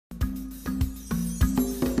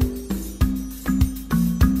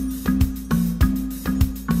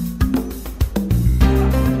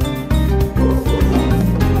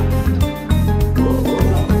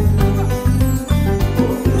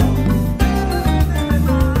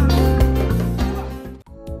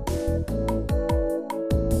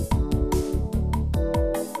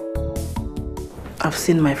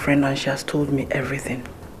seen my friend and she has told me everything.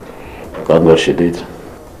 God knows she did.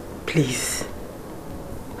 Please,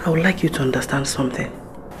 I would like you to understand something.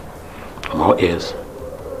 I'm all ears.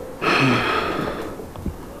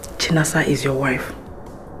 Chinasa is your wife.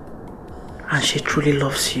 And she truly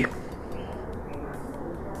loves you.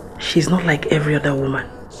 She's not like every other woman.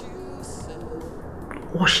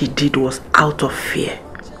 What she did was out of fear.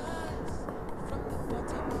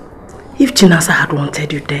 If Chinasa had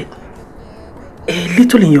wanted you dead, a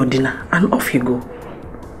little in your dinner and off you go.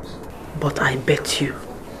 But I bet you,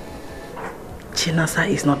 Chinasa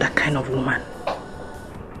is not that kind of woman.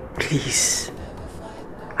 Please,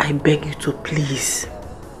 I beg you to please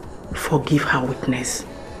forgive her weakness.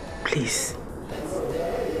 Please.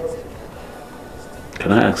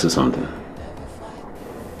 Can I ask you something?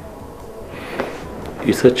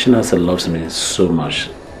 You said Chinasa loves me so much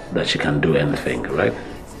that she can do anything, right?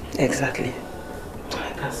 Exactly.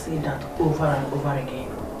 I can see that over and over again.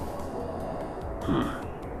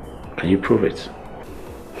 Can you prove it?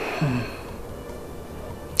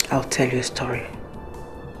 I'll tell you a story.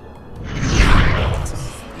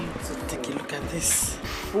 Take a look at this.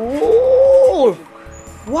 Oh!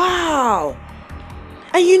 Wow!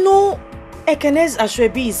 And you know, Ekene's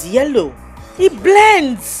ashwebi is yellow. It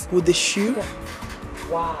blends with the shoe.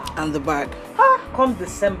 Wow. And the bag. Come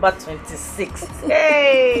December 26th.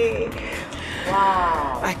 Hey!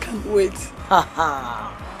 Wow. I can't wait.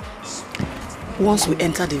 Once we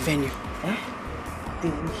enter the venue, they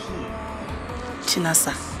will hear.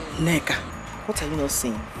 Chinasa, Neka. What are you not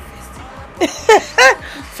saying?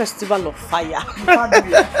 Festival of fire.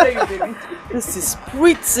 This is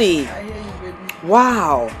pretty. I hear you, baby.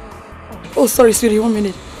 Wow. Oh, sorry, sweetie. 1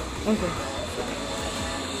 minute. Okay.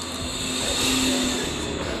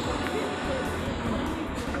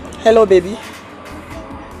 Hello, baby.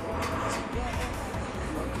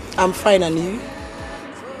 I'm fine, and you?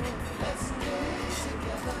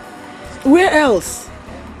 Where else?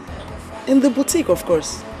 In the boutique, of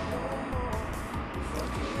course.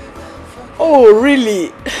 Oh,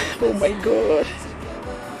 really? Oh my God.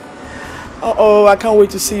 Uh-oh, I can't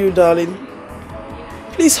wait to see you, darling.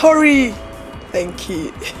 Please hurry. Thank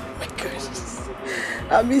you. Oh my gosh.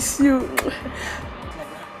 I miss you.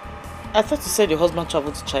 I thought you said your husband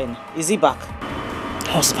traveled to China. Is he back?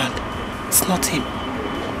 Husband? It's not him.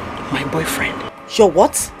 My boyfriend. Your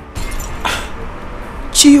what?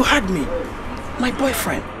 Chi, you had me. My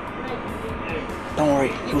boyfriend. Don't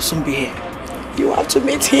worry, he will soon be here. You have to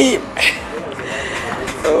meet him.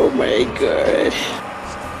 Oh my God.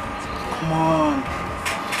 Come on.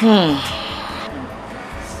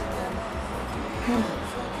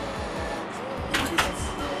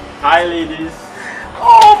 Hi, ladies.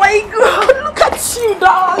 Oh my God, look at you,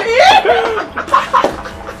 darling.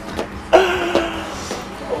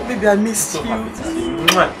 Oh baby, I missed you.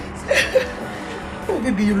 Oh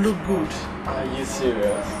baby, you look good. Are you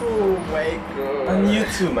serious? Oh my God. And you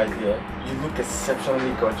too, my dear. You look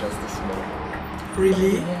exceptionally gorgeous this morning.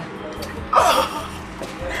 Really? Yeah.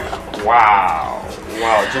 Wow.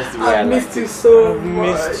 Wow, just the way I missed you it. so I've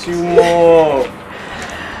much. missed you more.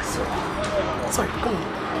 Sorry, come on.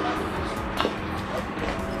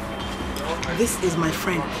 This is my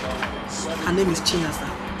friend. Her name is Chinasa.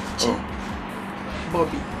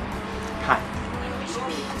 Bobby. Hi.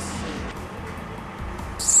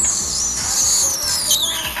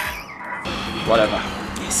 Whatever.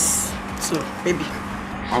 Yes. So, baby.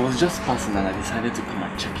 I was just passing and I decided to come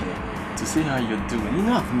and check in to see how you're doing. You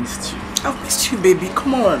know I've missed you. I've missed you, baby.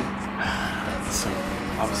 Come on. So,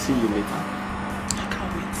 I'll see you later. I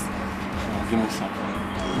can't wait. Oh, give me something.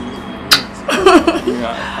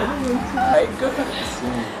 My God.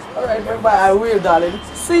 Alright, bye bye. I will, darling.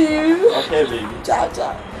 See you. Okay, baby. Ciao,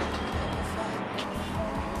 ciao.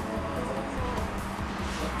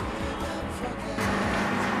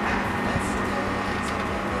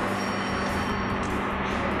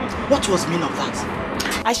 What was the meaning of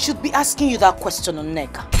that? I should be asking you that question on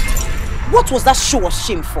Neka. What was that show of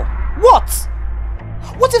shame for? What?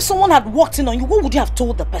 What if someone had walked in on you? What would you have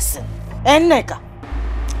told the person? Neka?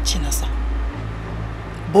 Chinasa,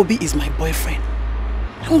 Bobby is my boyfriend.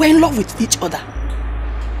 And we're in love with each other.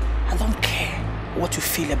 I don't care what you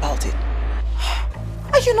feel about it.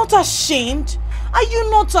 Are you not ashamed? Are you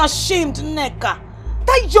not ashamed, Neka?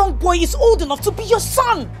 That young boy is old enough to be your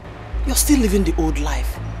son. You're still living the old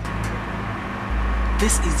life.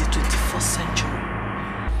 This is the 21st century.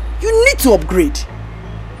 You need to upgrade.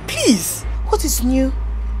 Please. What is new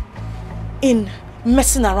in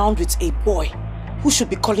messing around with a boy who should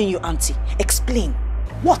be calling you auntie? Explain.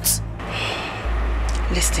 What?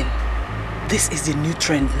 Listen, this is the new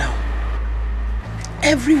trend now.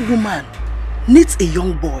 Every woman needs a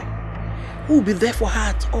young boy who will be there for her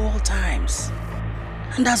at all times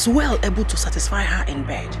and as well able to satisfy her in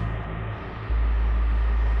bed.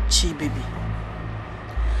 Chi baby,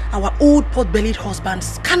 our old pot-bellied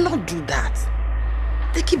husbands cannot do that.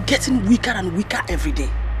 They keep getting weaker and weaker every day.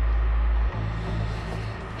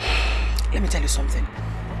 Let me tell you something.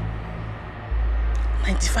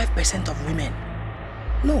 95% of women,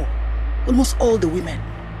 no, almost all the women,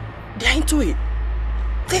 they're into it.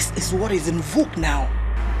 This is what is in vogue now.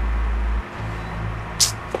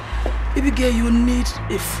 Baby girl, you need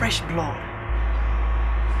a fresh blood.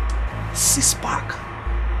 Six-pack.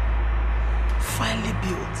 Finely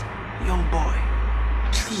built young boy.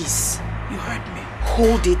 Please, you heard me.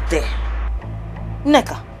 Hold it there.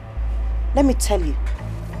 Nneka, let me tell you.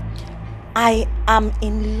 I am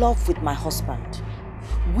in love with my husband.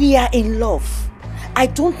 We are in love. I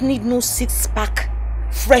don't need no six-pack,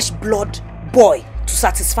 fresh blood boy to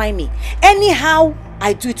satisfy me. Anyhow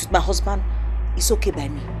I do it with my husband, it's okay by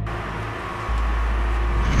me.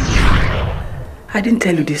 I didn't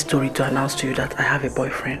tell you this story to announce to you that I have a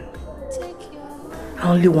boyfriend. I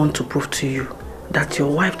only want to prove to you that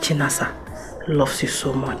your wife Chinasa loves you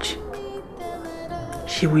so much.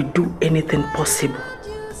 She will do anything possible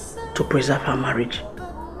to preserve her marriage.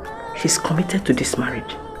 She's committed to this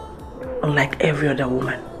marriage. Unlike every other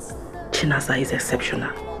woman, Chinasa is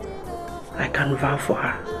exceptional. I can vow for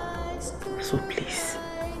her. So please.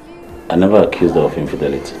 I never accused her of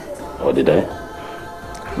infidelity. Or did I?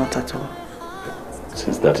 Not at all.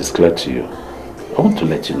 Since that is clear to you, I want to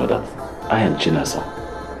let you know that I and Chinasa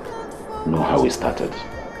know how we started.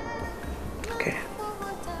 Okay.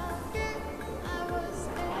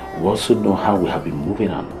 We also know how we have been moving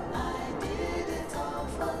on.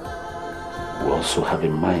 We also have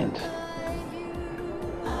in mind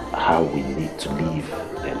how we need to live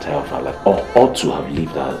the entire of our life, or ought to have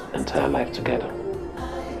lived our entire life together.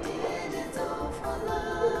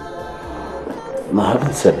 Now,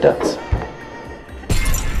 having said that,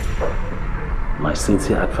 my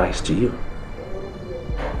sincere advice to you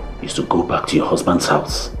is to go back to your husband's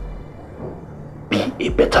house. Be a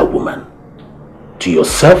better woman. To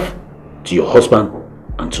yourself, to your husband,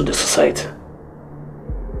 and to the society.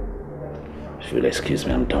 If you'll excuse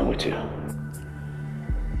me, I'm done with you.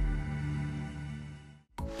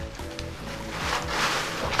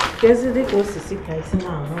 Yesterday was to see Kaisi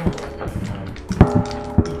now.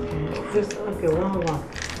 Okay, one.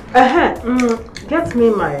 Get me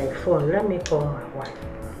my phone. Let me call my wife.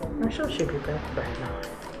 I'm sure she'll be back by now.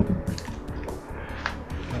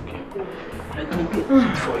 Okay. Let me get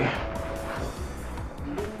it for you.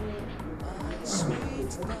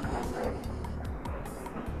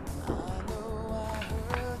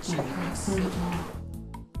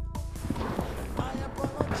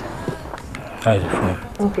 How is the phone?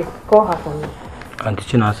 Okay, call her for me. Auntie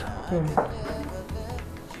Chinasa.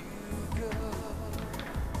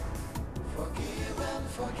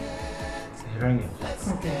 It's ringing.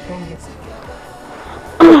 Okay, thank you.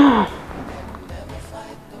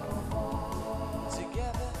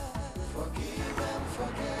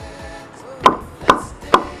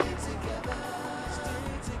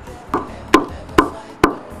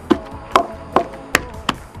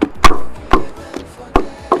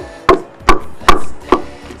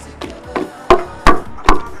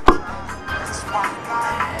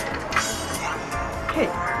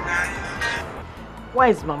 Why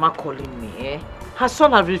is Mama calling me, eh? Her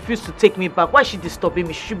son has refused to take me back. Why is she disturbing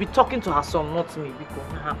me? She should be talking to her son, not me.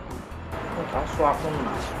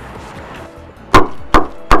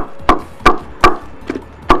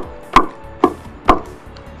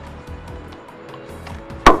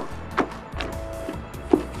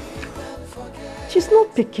 She's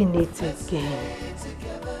not picking it again.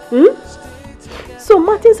 So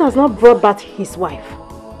Martins has not brought back his wife.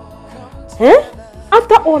 Eh?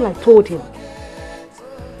 After all I told him.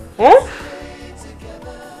 Eh?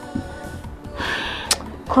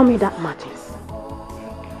 Call me that Martins.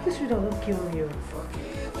 This should not kill you.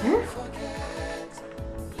 Eh?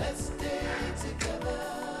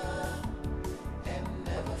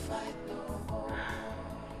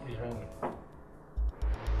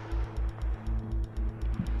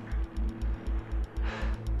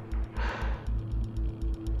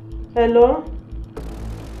 Hello?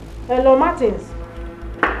 Hello, Martins.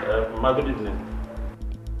 Ma, good evening.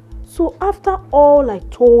 So after all I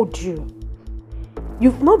told you,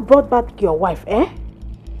 you've not brought back your wife, eh?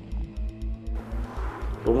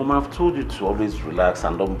 But Mama, I've told you to always relax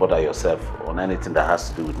and don't bother yourself on anything that has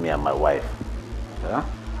to do with me and my wife. Yeah?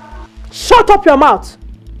 Shut up your mouth!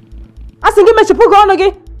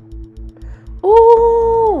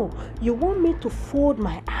 Oh, you want me to fold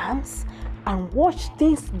my arms and watch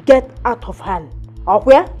things get out of hand. Or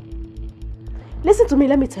where? Listen to me,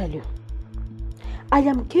 let me tell you. I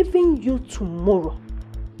am giving you tomorrow.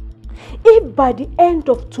 If by the end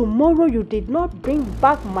of tomorrow you did not bring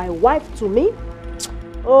back my wife to me,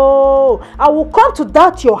 oh, I will come to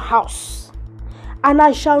that your house and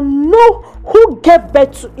I shall know who gave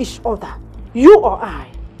birth to each other, you or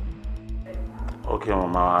I. Okay,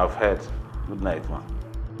 Mama, I've heard. Good night, ma.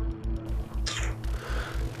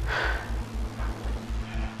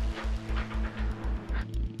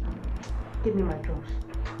 Give me my drawers.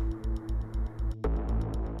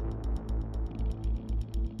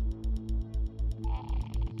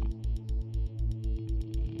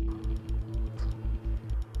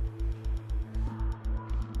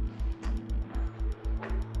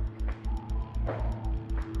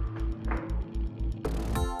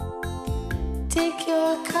 Take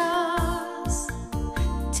your cars,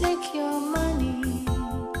 take your money,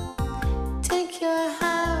 take your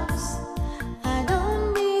house. I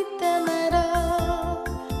don't need them at all.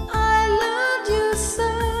 I loved you so,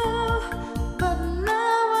 but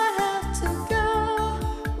now I have to go.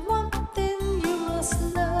 One thing you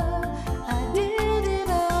must know, I did it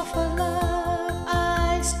all for love.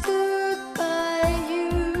 I stood by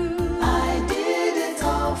you. I did it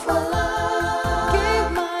all for love.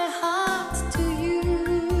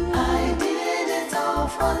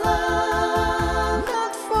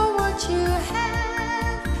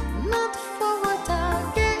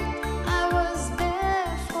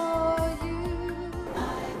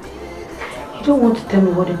 You don't want to tell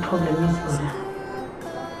me what the problem is, brother.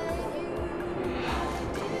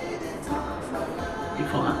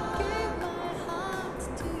 Ifeoma,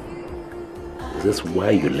 is this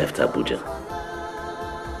why you left Abuja?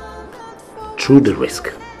 Through the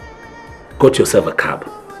risk, got yourself a cab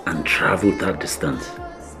and traveled that distance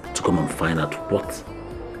to come and find out what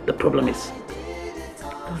the problem is.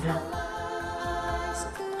 Brother,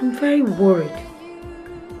 I'm very worried.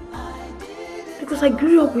 Because I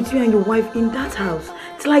grew up with you and your wife in that house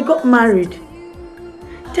till I got married.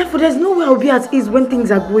 Therefore, there's no way I'll be at ease when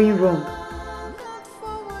things are going wrong.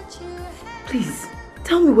 Please,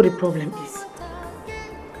 tell me what the problem is.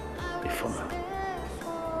 Ifeoma,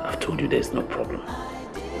 I've told you there's no problem.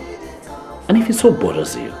 And if it so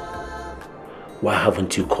bothers you, why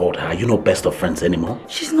haven't you called her? Are you not best of friends anymore?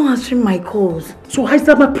 She's not answering my calls. So how is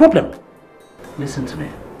that my problem? Listen to me.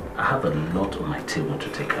 I have a lot on my table to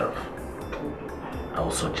take care of. I will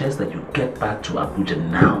suggest that you get back to Abuja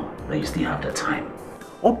now that you still have the time.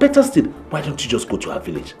 Or better still, why don't you just go to our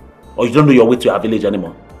village? Or you don't know your way to our village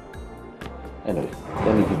anymore? Anyway,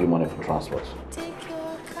 let me give you money for transport.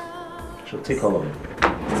 She'll take all of it.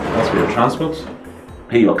 As for your transport,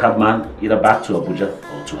 pay your cabman either back to Abuja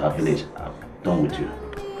or to her village. I'm done with you.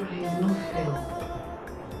 It's not fair.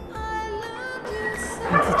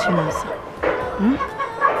 Auntie Chioma,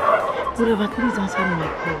 would have at least answered my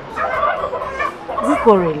calls. We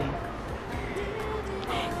quarreling.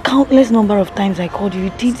 Countless number of times I called you,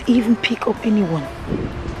 you didn't even pick up anyone.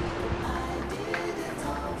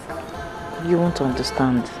 You won't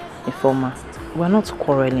understand, Ifeoma. We're not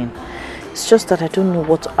quarreling. It's just that I don't know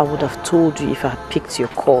what I would have told you if I had picked your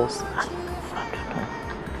calls. I don't know.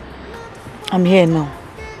 I'm here now.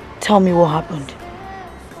 Tell me what happened.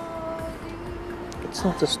 It's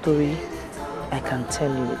not a story I can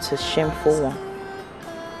tell you. It's a shameful one.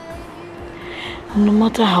 No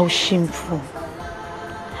matter how shameful,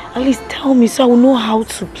 at least tell me so I will know how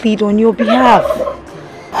to plead on your behalf.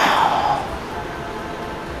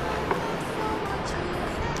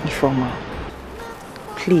 Ifeoma,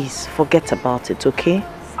 please forget about it, okay?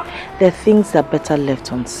 There are things that are better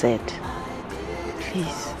left unsaid.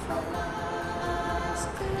 Please.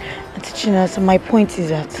 Auntie Chioma, my point is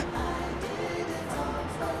that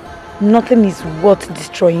nothing is worth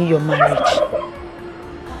destroying your marriage.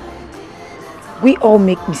 We all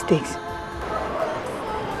make mistakes.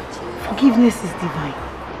 Forgiveness is divine.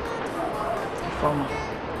 Ifeoma,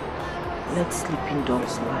 let sleeping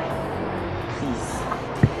dogs lie, please.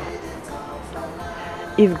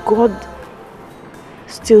 If God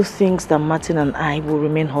still thinks that Martin and I will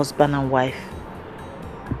remain husband and wife,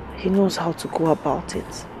 He knows how to go about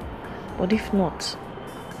it. But if not,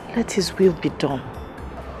 let His will be done.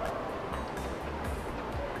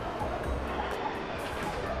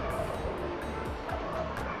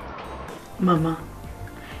 Mama,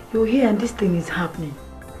 you're here and this thing is happening.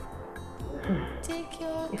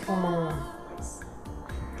 Ifeoma,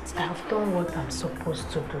 I have done what I'm supposed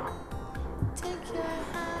to do.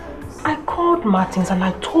 I called Martins and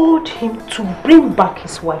I told him to bring back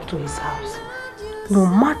his wife to his house, no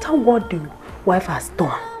matter what the wife has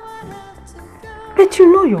done. But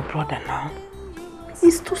you know your brother now.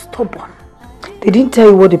 He's too stubborn. They didn't tell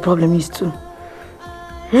you what the problem is too.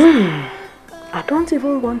 I don't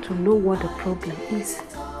even want to know what the problem is.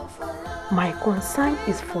 My concern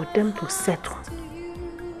is for them to settle.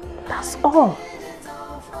 That's all.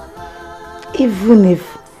 Even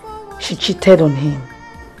if she cheated on him,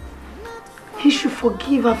 he should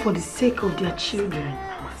forgive her for the sake of their children.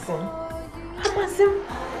 Amazim,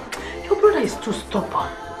 your brother is too stubborn.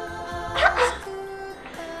 I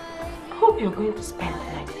hope you're going to spend the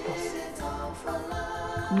night with us.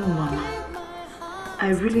 No, Mama. I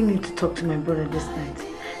really need to talk to my brother this night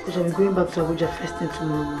because I'll be going back to Abuja first thing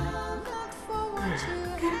tomorrow morning.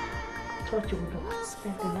 Okay. I thought you would want to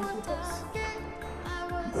spend the night with us.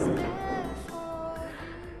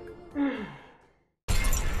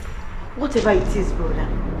 Whatever it is, brother,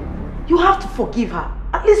 you have to forgive her.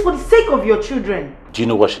 At least for the sake of your children. Do you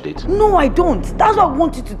know what she did? No, I don't. That's what I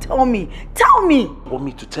want you to tell me. Tell me! I want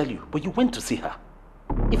me to tell you, but you went to see her.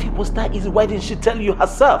 If it was that easy, why didn't she tell you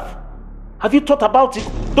herself? Have you thought about it?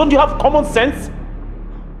 Don't you have common sense?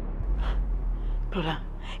 Brother,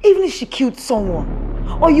 even if she killed someone,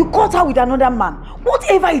 or you caught her with another man,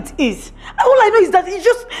 whatever it is, all I know is that it's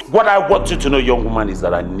just... What I want you to know, young woman, is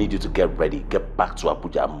that I need you to get ready. Get back to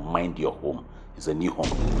Abuja and mind your home. It's a new home.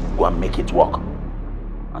 Go and make it work.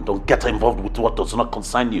 And don't get involved with what does not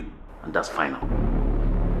concern you. And that's final.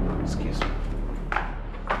 Excuse me.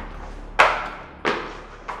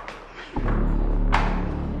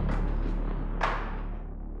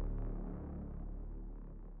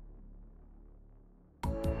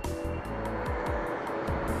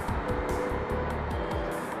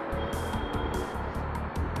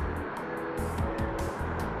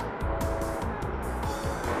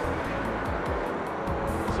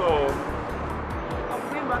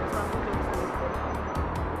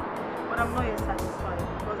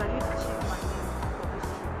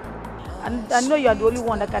 I know you are the only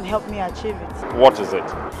one that can help me achieve it. What is it?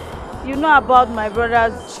 You know about my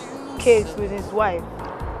brother's case with his wife.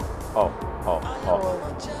 Oh.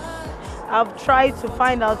 So, I've tried to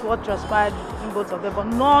find out what transpired between both of them, but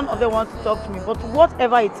none of them want to talk to me. But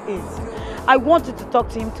whatever it is, I wanted to talk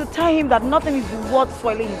to him, to tell him that nothing is worth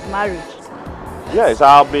spoiling his marriage. Yes,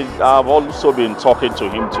 I've also been talking to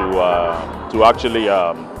him to actually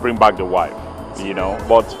bring back the wife, you know,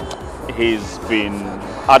 but he's been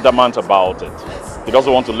adamant about it. He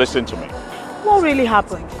doesn't want to listen to me. What really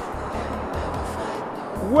happened?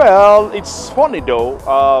 Well, it's funny though.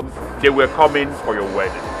 They were coming for your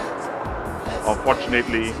wedding.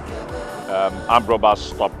 Unfortunately, armed robbers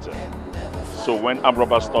stopped them. So when armed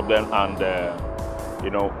robbers stopped them and,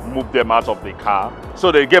 you know, moved them out of the car,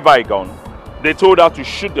 so they gave her a gun. They told her to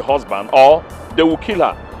shoot the husband or they will kill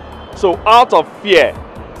her. So out of fear,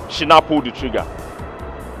 she now pulled the trigger.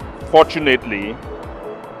 Fortunately,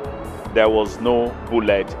 there was no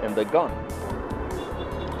bullet in the gun.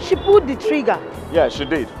 She pulled the trigger? Yeah, she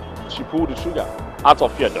did. She pulled the trigger. Out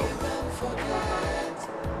of fear though.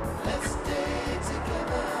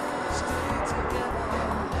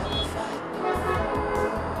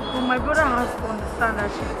 But my brother has to understand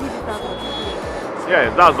that she did it out of fear.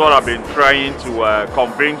 Yeah, that's what I've been trying to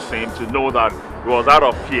convince him to know, that it was out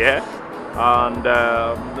of fear. And,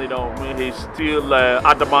 you know, he's still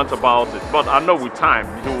adamant about it. But I know with time,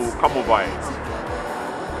 he will come over it.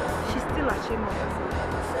 She's still ashamed of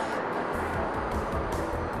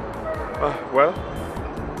herself. Well,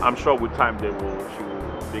 I'm sure with time the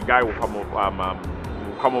guy will come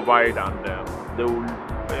over it, and they will,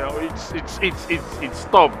 you know, it's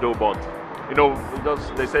tough though, but, you know,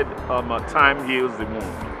 they said time heals the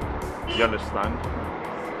wound. You understand?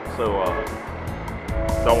 So,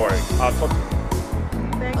 don't worry, I'll talk to you.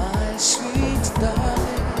 My sweet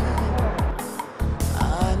darling,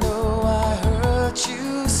 I know I hurt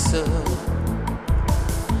you so.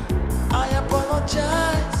 I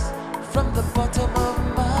apologize from the bottom of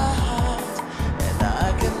my heart, and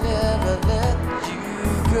I can never let you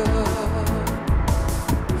go.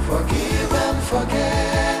 Forgive and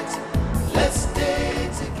forget, let's stay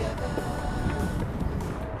together.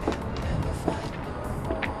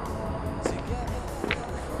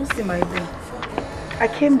 Listen, my dear, I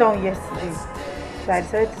came down yesterday, so I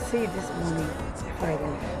decided to see you this morning before I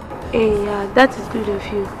left. Hey, yeah, that is good of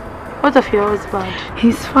you. What of your husband?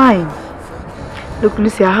 He's fine. Look,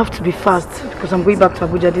 Lucy, I have to be fast because I'm going back to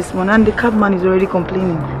Abuja this morning and the cabman is already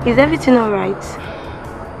complaining. Is everything alright?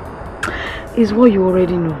 It's what you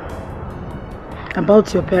already know.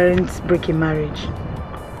 About your parents breaking marriage.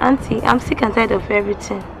 Auntie, I'm sick and tired of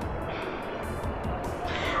everything.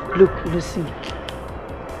 Look, Lucy,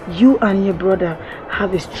 you and your brother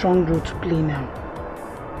have a strong role to play now.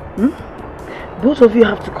 both of you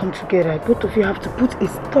have to come together. Both of you have to put a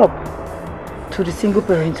stop to the single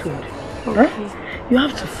parenthood. Okay. You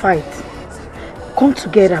have to fight. Come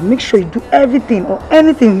together. Make sure you do everything or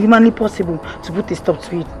anything humanly possible to put a stop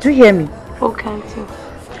to it. Do you hear me? Okay, auntie.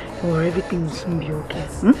 Or everything will soon be okay.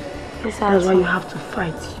 Yes, that's why you have to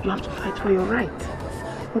fight. You have to fight for your right.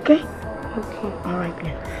 Okay? Okay. Alright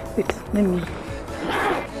then. Wait, let me...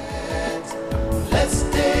 Let's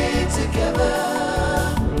stay together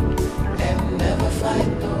and never fight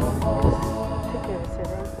no more. Take care of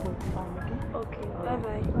yourself. Okay,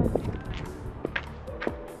 bye-bye.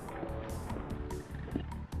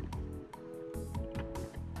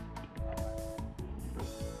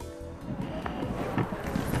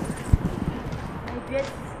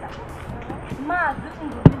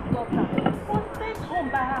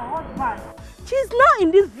 She's not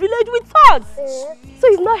in this village with us. So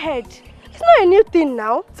it's not heard. It's not a new thing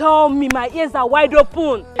now. Tell me, my ears are wide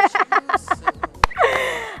open.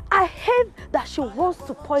 I heard that she wants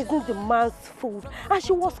to poison the man's food and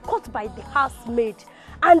she was caught by the housemaid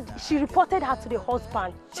and she reported her to the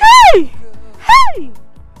husband. Hey! Hey!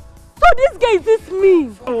 So this guy is this mean.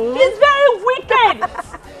 He's very wicked.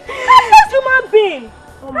 This human being.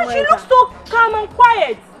 And she looks so calm and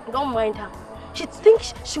quiet. Don't mind her. She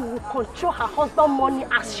thinks she will control her husband's money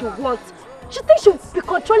as she wants. She thinks she will be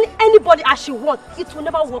controlling anybody as she wants. It will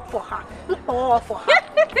never work for her. Not work for her.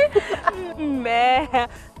 Man,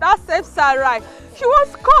 that serves her right. She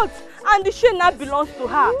was caught and the shame now belongs to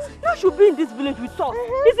her. Now she'll be in this village with us,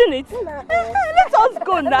 isn't it? Let us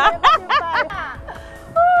go now.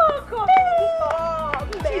 Oh, God.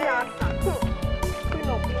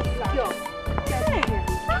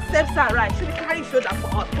 That serves her right. She'll be carrying shoulder for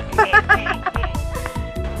us.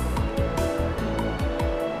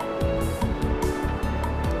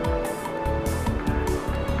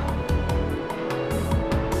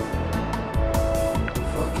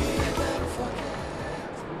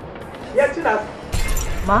 Yes, Chinas.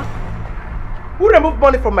 Ma? Who removed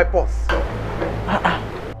money from my purse?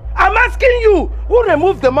 I'm asking you, who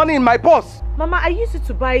removed the money in my purse? Mama, I used it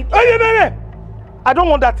to buy... Hey. I don't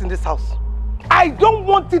want that in this house. I don't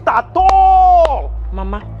want it at all.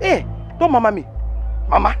 Mama. Hey, don't mama me.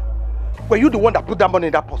 Mama, were you the one that put that money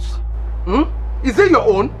in that purse? Is it your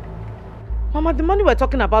own? Mama, the money we're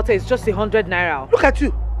talking about is just 100 naira. Look at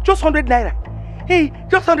you, just 100 naira. Hey,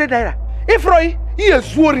 just 100 naira. If Roy, he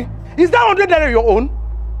is worried. Is that 100 naira your own?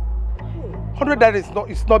 100 naira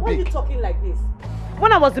is not big. Why are you talking like this?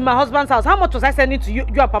 When I was in my husband's house, how much was I sending to you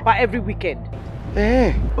and Papa every weekend?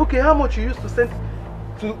 Okay, how much you used to send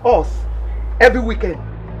to us every weekend?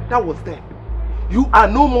 That was then. You are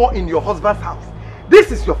no more in your husband's house.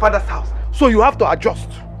 This is your father's house. So you have to adjust.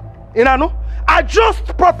 You know?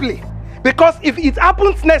 Adjust properly. Because if it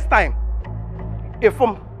happens next time,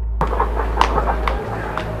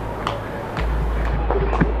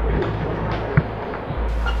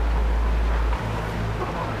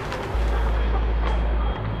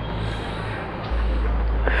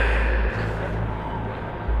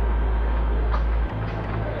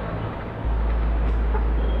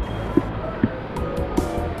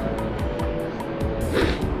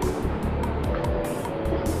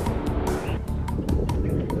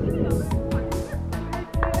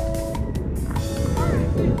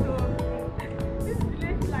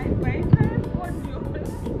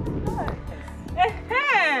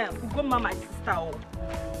 My sister,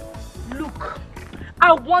 look,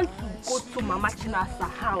 I want to go to Mama China's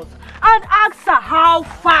house and ask her how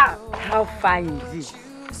far. How far is it?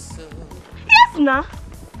 Yes, nah.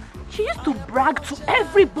 She used to brag to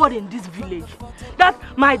everybody in this village that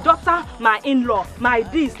my daughter, my in-law, my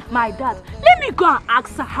this, my that. Let me go and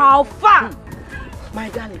ask her how far. My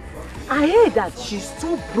darling, I heard that she's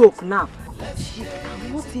too broke now. She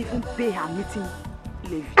cannot even pay her meeting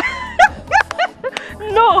levy.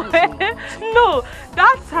 No, no,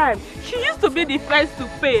 that time she used to be the first to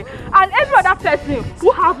pay and every other person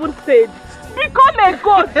who haven't paid become a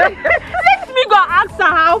ghost. Let me go ask her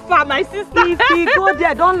how far, my sister. If you go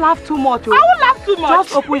there, don't laugh too much. I won't laugh too much.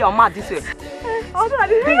 Just open your mouth this way.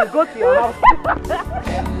 Then go to your house.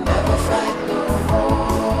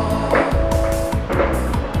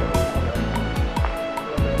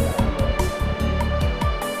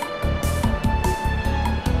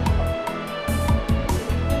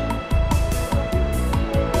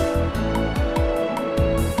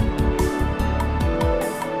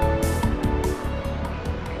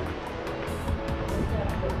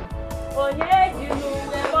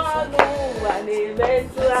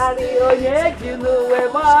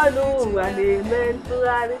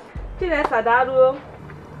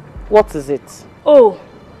 What is it? Oh,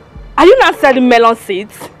 are you not selling melon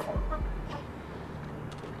seeds?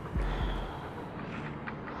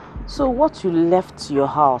 So what you left your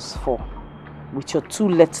house for, with your two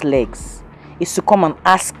left legs, is to come and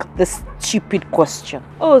ask this stupid question?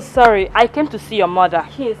 Oh, sorry. I came to see your mother.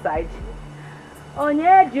 She inside.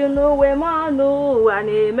 Please,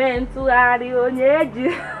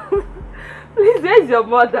 where's your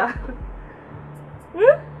mother?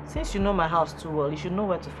 Hmm? Since you know my house too well, you should know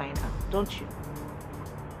where to find her, don't you?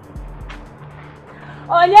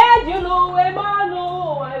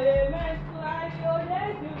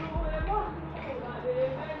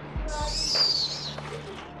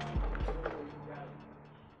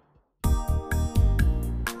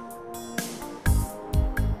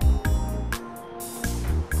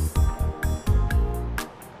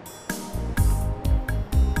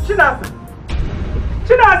 Chinasa!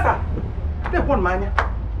 Chinasa! Take one man.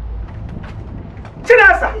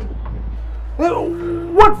 Chinasa!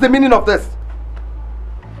 What's the meaning of this?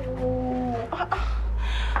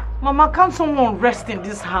 Mama, can't someone rest in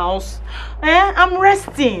this house? I'm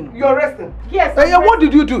resting. You're resting? Yes. What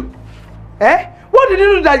did you do? What did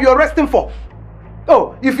you do that you're resting for?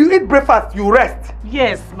 Oh, if you eat breakfast, you rest?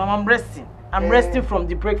 Yes, Mama, I'm resting. I'm resting from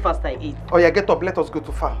the breakfast I ate. Oh yeah, get up. Let us go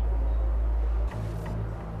to farm.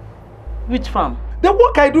 Which farm? The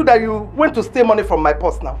work I do that you went to steal money from my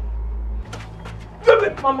purse now.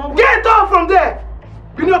 Mama, get up from there!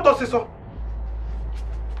 You need to see so.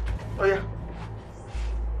 Oh yeah.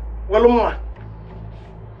 Well,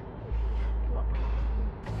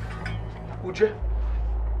 Uche,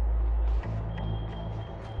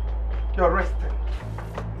 you're resting.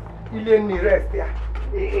 You need me rest, yeah.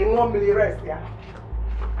 You want me to rest, yeah.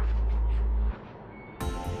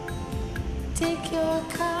 Take your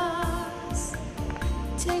cars,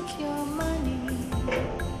 take your money,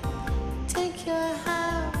 take your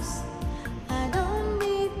house. I don't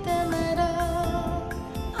need them at all.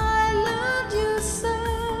 I loved you so,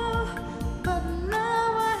 but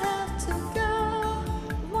now I have to go.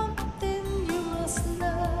 One thing you must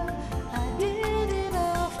know, I did it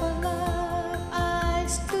all for love. I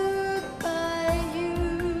stood by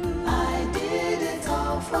you. I did it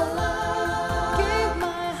all for love.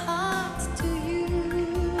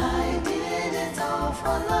 For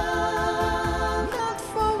love, not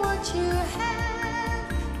for what you had,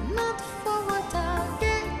 not for what I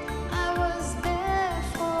get. I was there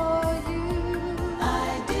for you.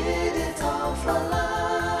 I did it all for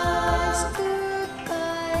love. I stood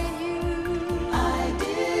by you. I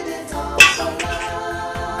did it all for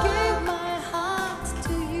love. Gave my heart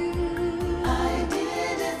to you. I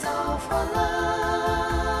did it all for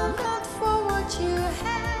love, not for what you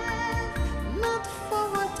had, not for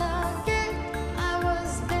what I get.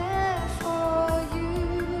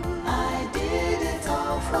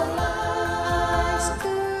 For love, I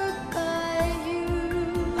stood by you.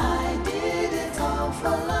 I did it all for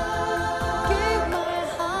love. Gave my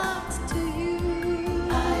heart to you.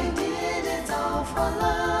 I did it all for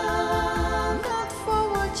love. Not for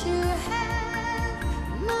what you had,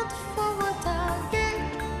 not for what I get.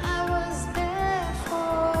 I was there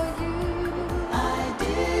for you. I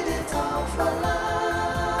did it all for love.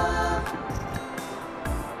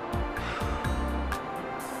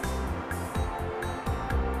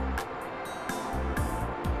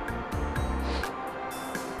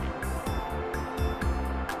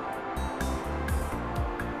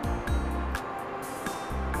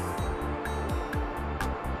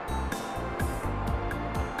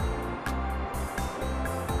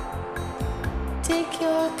 Take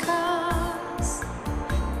your cars,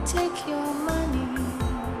 take your money,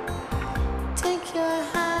 take your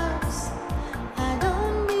house. I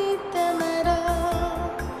don't need them at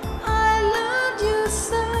all. I loved you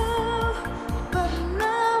so, but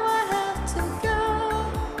now I have to go.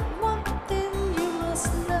 One thing you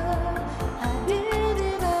must know, I did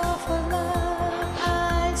it all for love.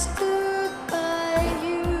 I stood by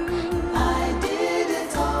you. I did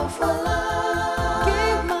it all for love.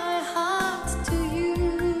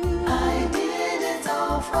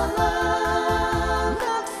 For love,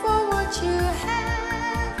 not for what you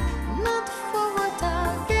had, not for what I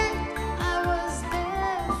get. I was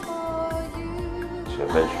there for you. She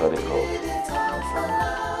eventually called.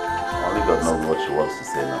 Only God knows what she wants to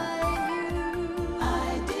say now. I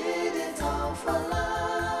did it all for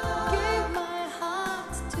love. Gave my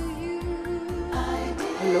heart to you. I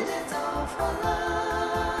did it all for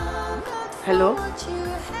love. Hello? What you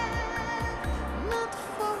had, not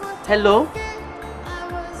for what Hello?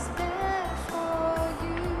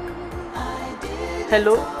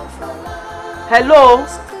 Hello? Hello?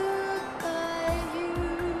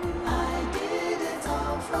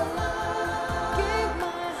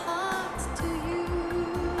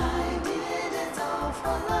 For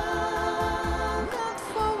love, not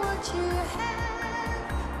for what you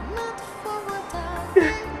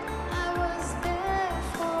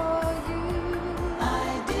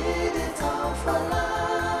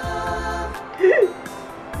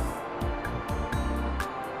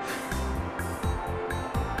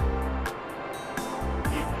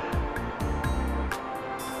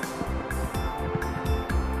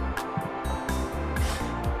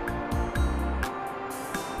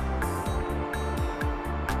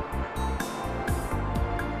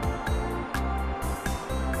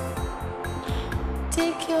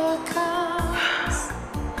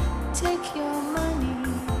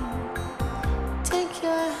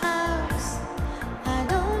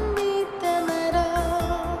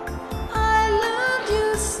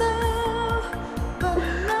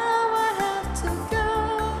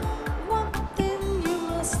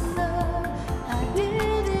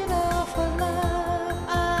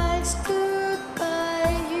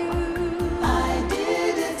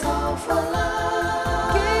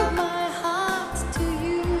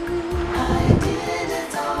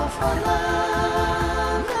for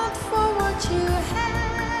love, not for what you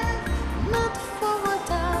have, not for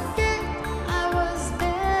what I get. I was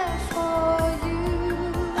there for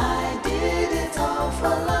you. I did it all for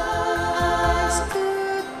love. I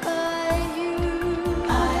stood by you.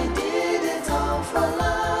 I did it all for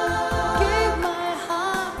love. Gave my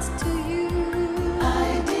heart to you.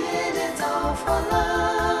 I did it all for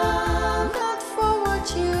love, not for what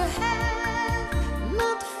you have,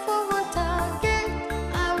 not for what I get.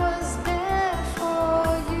 I was there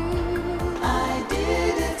for you. I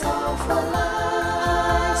did it all for love.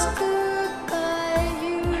 I stood by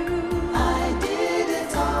you. I did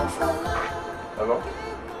it all for love. Hello?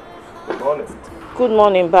 Good morning. Good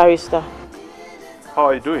morning, Barrister. How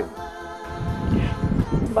are you doing?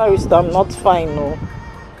 Barrister, I'm not fine, no.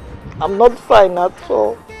 I'm not fine at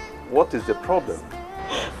all. What is the problem?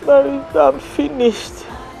 Barrister, I'm finished.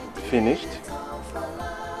 Finished?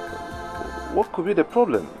 What could be the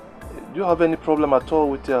problem? Do you have any problem at all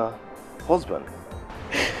with your husband?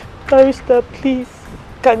 Barrister, please,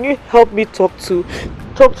 can you help me talk to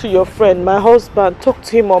your friend, my husband? Talk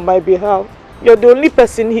to him on my behalf. You're the only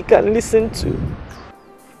person he can listen to.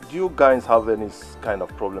 Do you guys have any kind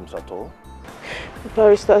of problems at all?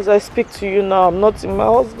 Barrister, as I speak to you now, I'm not in my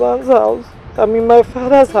husband's house. I'm in my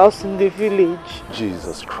father's house in the village.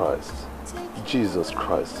 Jesus Christ. Jesus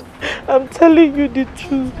Christ. I'm telling you the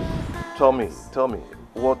truth. Tell me,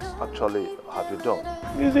 what actually have you done?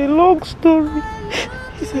 It's a long story.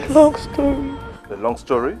 It's a long story. A long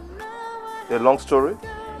story? A long story?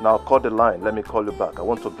 Now call the line, let me call you back. I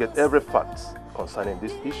want to get every fact concerning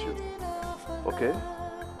this issue. Okay?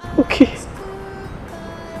 Okay.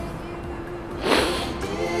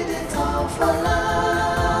 For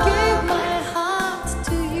love, gave my heart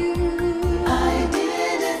to you. I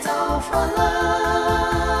did it all for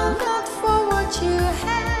love, not for what you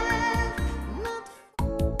have.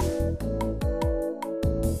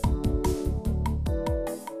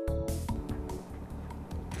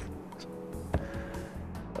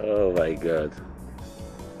 Oh my God.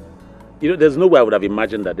 You know, there's no way I would have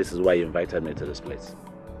imagined that this is why you invited me to this place.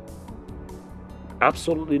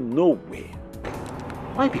 Absolutely no way.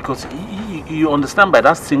 Why? Because you understand by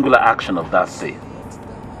that singular action of that day,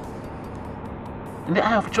 in the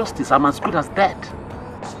eye of justice, I'm as good as dead.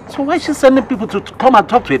 So why is she sending people to come and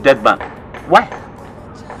talk to a dead man? Why?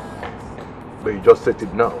 But you just set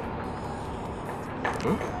it now.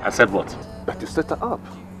 I said what? That you set her up.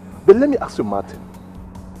 But let me ask you, Martin,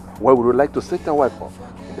 why would you like to set your wife up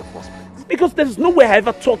in the first place? Because there's no way I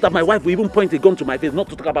ever thought that my wife would even point a gun to my face, not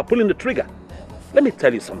to talk about pulling the trigger. Let me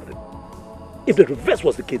tell you something. If the reverse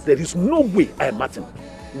was the case, there is no way I am Martin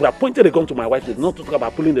would have pointed a gun to my wife, not to talk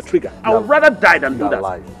about pulling the trigger. I would rather die than do that. You are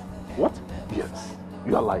lying. What? Yes,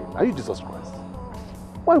 you are lying. Are you Jesus Christ?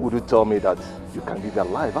 Why would you tell me that you can give your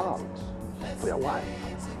life out for your wife?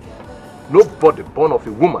 Nobody born of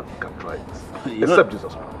a woman can try it, except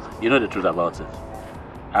Jesus Christ. You know the truth about it.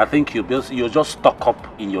 I think you're just stuck up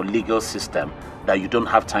in your legal system that you don't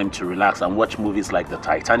have time to relax and watch movies like the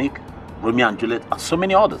Titanic, Romeo and Juliet, and so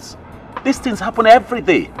many others. These things happen every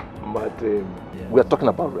day. Martin, we are talking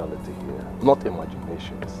about reality here, not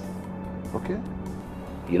imaginations. Okay?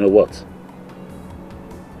 You know what?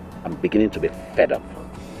 I'm beginning to be fed up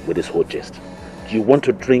with this whole gist. Do you want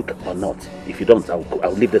to drink or not? If you don't,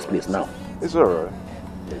 I'll leave this place now. It's alright.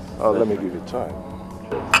 Let me give you time.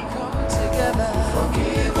 Come together,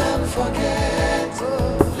 forgive and forget.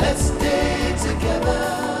 Let's stay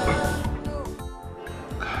together.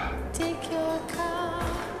 Take your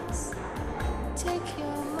cars, take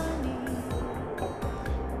your money,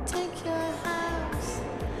 take your house.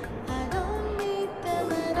 I don't need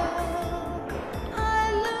them at all.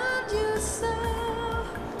 I loved you so,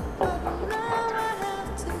 but now I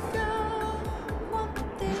have to go. One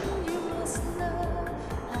thing you must know,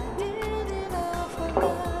 I did it all for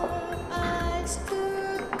love. I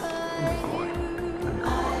stood by you. I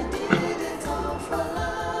did it all for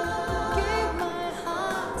love. Gave my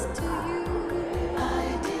heart to you. I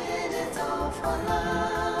did it all for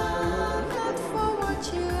love. Not for what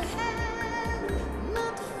you have,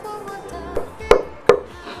 not for what I get.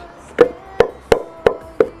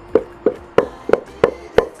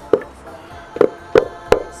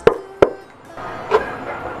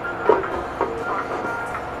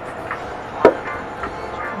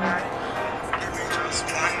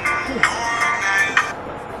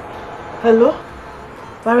 Hello?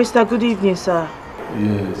 Barrister, good evening, sir.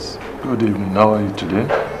 Yes, good evening. How are you today?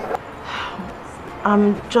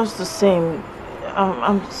 I'm just the same.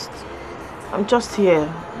 I'm just here,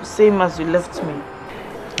 same as you left me.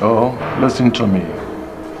 Oh, listen to me.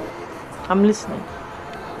 I'm listening.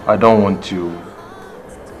 I don't want you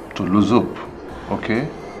to lose hope, okay?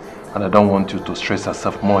 And I don't want you to stress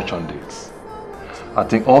yourself much on this. I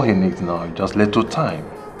think all he needs now is just little time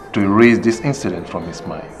to erase this incident from his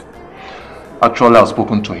mind. Actually, I've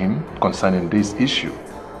spoken to him concerning this issue.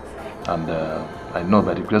 And I know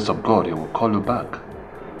by the grace of God, he will call you back.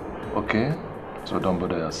 Okay? So don't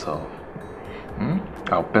bother yourself.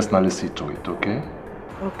 I'll personally see to it, okay?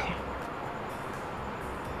 Okay.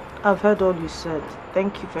 I've heard all you said.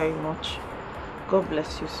 Thank you very much. God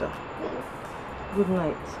bless you, sir. Good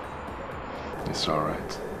night. It's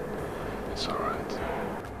alright. It's alright.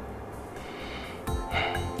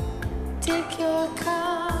 Take your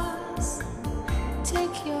cars,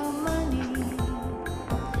 take your money,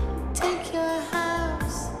 take your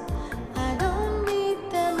house. I don't need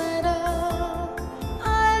them at all.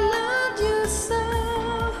 I loved you so,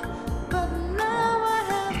 but now I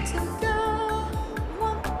have to go.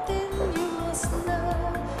 One thing you must know,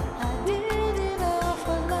 I did it all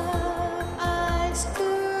for love. I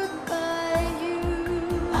stood by you.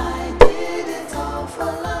 I did it all for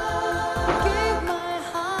love. Gave my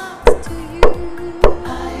heart to you.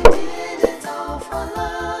 I did it all for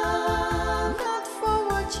love. Not for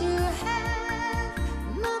what you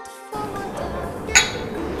have, not for what I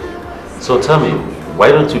get. So tell me,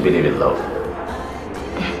 why don't you believe in love?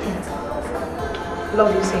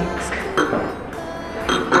 Love you saying.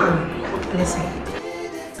 Listen,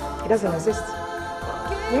 it doesn't exist.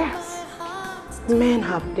 Yes. Men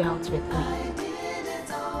have dealt with me.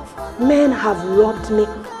 Men have robbed me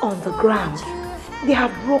on the ground. They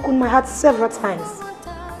have broken my heart several times.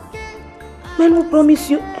 Men will promise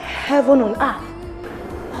you heaven on earth.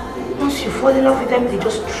 Once you fall in love with them, they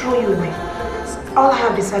just throw you away. All I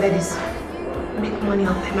have decided is make money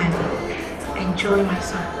off them and enjoy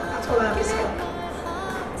myself. That's all I have decided.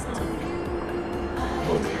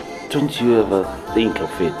 Don't you ever think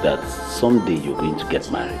of it that someday you're going to get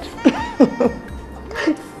married?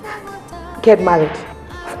 Get married?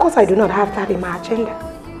 Of course I do not have that in my agenda.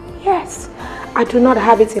 Yes, I do not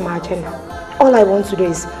have it in my agenda. All I want to do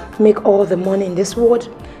is make all the money in this world,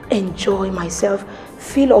 enjoy myself,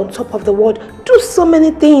 feel on top of the world, do so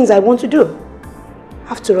many things I want to do.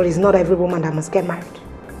 After all, it's not every woman that must get married.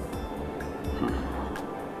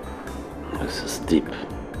 This is deep.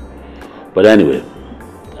 But anyway,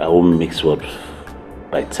 I won't mix words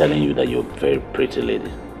by telling you that you're a very pretty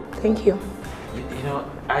lady. Thank you. You know,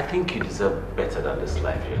 I think you deserve better than this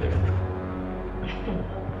life you're living.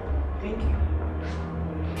 Thank you.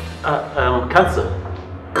 Cancer.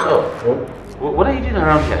 Oh, what are you doing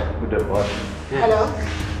around here? With the body. Hello?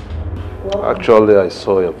 Actually, I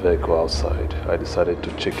saw your vehicle outside. I decided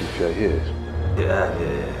to check if you're here. Yeah,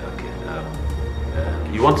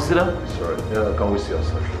 okay. You want to sit down? Sorry. Yeah, can we see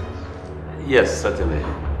yourself? Yes, certainly.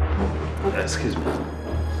 Excuse me.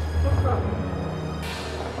 No problem.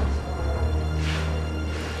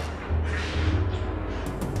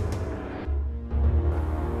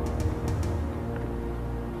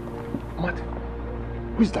 Martin,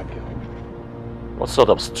 who is that girl? What sort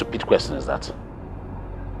of stupid question is that?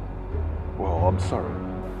 Well, I'm sorry.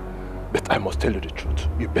 But I must tell you the truth.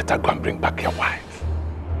 You better go and bring back your wife.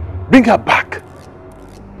 Bring her back.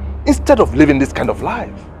 Instead of living this kind of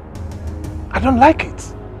life. I don't like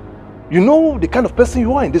it. You know the kind of person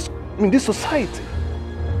you are in this society.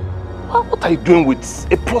 What are you doing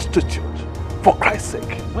with a prostitute? For Christ's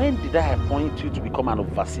sake. When did I appoint you to become an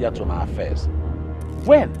overseer to my affairs?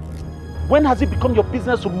 When? When has it become your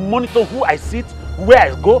business to monitor who I sit, where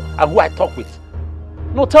I go, and who I talk with?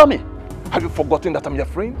 No, tell me. Have you forgotten that I'm your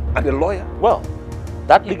friend and a lawyer? Well,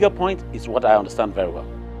 that legal point is what I understand very well.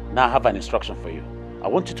 Now I have an instruction for you. I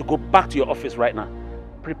want you to go back to your office right now.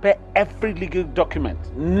 Prepare every legal document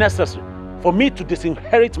necessary for me to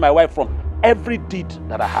disinherit my wife from every deed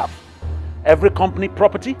that I have. Every company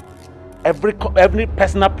property, every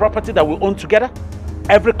personal property that we own together,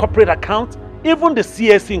 every corporate account, even the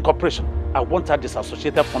CAC incorporation. I want her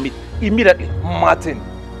disassociated from it immediately. Martin,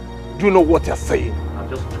 do you know what you're saying? I've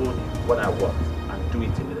just told you what I want and do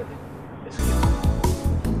it immediately.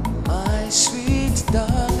 My sweet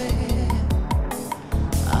darling,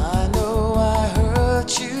 I know I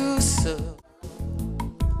hurt you so.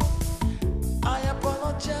 I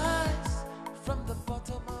apologize from the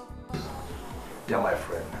bottom of my... Yeah, my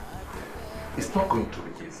friend. It's not going to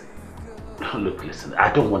be easy. Look, listen,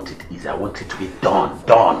 I don't want it easy. I want it to be done.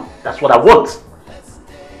 That's what I want.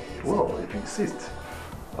 Well, if you insist,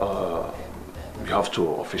 you have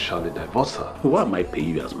to officially divorce her. Why am I paying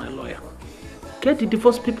you as my lawyer? Get the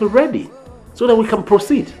divorce people ready so that we can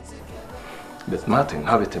proceed. But Martin,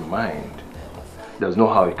 have it in mind. There's no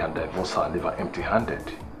how you can divorce her and leave her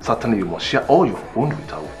empty-handed. Certainly you must share all you've owned with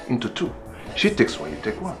her into two. She takes one, you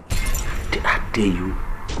take one. I dare you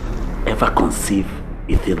ever conceive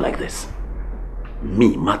a thing like this?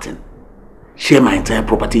 Me, Martin, share my entire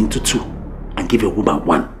property into two and give a woman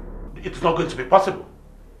one. It's not going to be possible.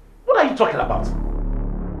 What are you talking about?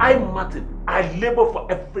 I'm Martin. I labor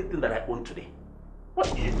for everything that I own today. What?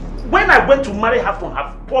 When I went to marry her from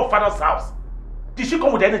her poor father's house, did she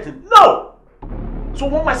come with anything? No! So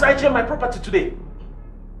why must I share my property today?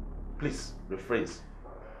 Please, rephrase.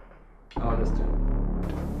 I understand.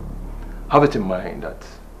 Have it in mind that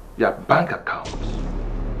your bank accounts,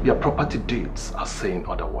 your property deeds are saying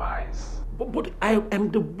otherwise. But I am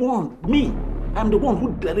the one, I'm the one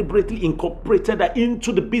who deliberately incorporated her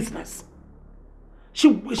into the business.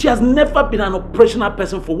 She has never been an operational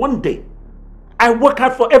person for one day. I work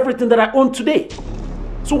hard for everything that I own today.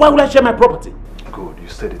 So why would I share my property? Good, you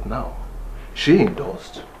said it now. She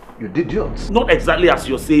endorsed, you did yours. Not exactly as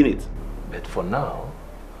you're saying it. But for now,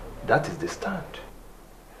 that is the stand.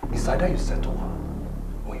 It's either you settle her,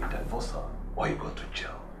 or you divorce her, or you go to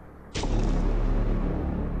jail.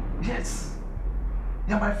 Yes,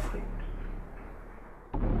 you're my friend.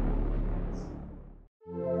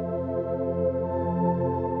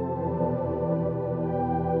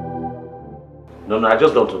 No, I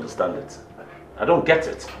just don't understand it. I don't get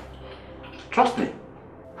it. Trust me.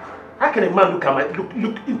 How can a man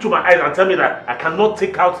look into my eyes and tell me that I cannot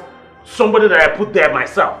take out somebody that I put there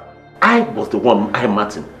myself? I was the one,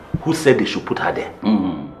 Martin, who said they should put her there.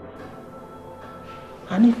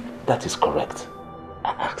 And if that is correct, I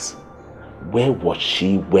ask, where was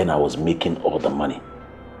she when I was making all the money?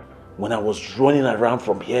 When I was running around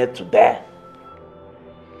from here to there,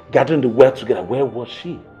 gathering the wealth together, where was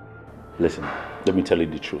she? Listen, let me tell you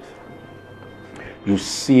the truth. You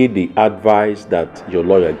see, the advice that your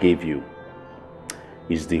lawyer gave you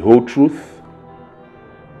is the whole truth,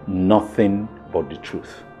 nothing but the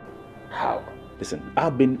truth. How? Listen,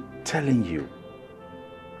 I've been telling you,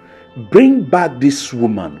 bring back this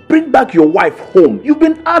woman, bring back your wife home. You've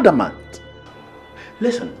been adamant.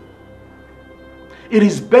 Listen, it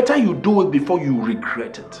is better you do it before you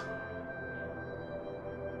regret it.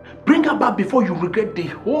 Bring her back before you regret the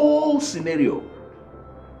whole scenario.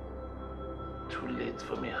 Too late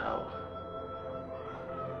for me, how?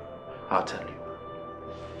 I'll tell you.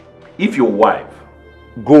 If your wife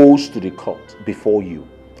goes to the court before you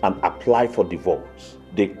and apply for divorce,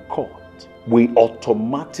 the court will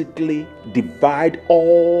automatically divide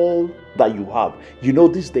all that you have. You know,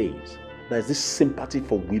 these days, there's this sympathy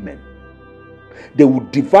for women. They will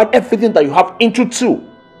divide everything that you have into two.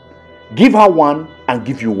 Give her one and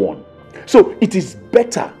give you one. So it is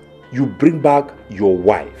better you bring back your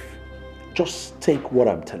wife. Just take what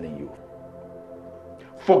I'm telling you.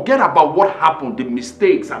 Forget about what happened, the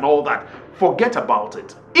mistakes and all that. Forget about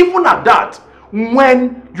it. Even at that,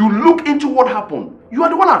 when you look into what happened, you are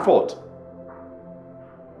the one at fault.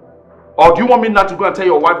 Or do you want me not to go and tell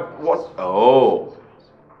your wife what? Oh.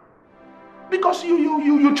 Because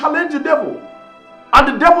you challenged the devil. And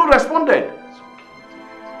the devil responded.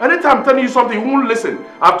 Anytime I'm telling you something, you won't listen.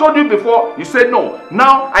 I've told you before, you said no.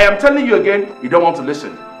 Now I am telling you again, you don't want to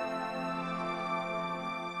listen.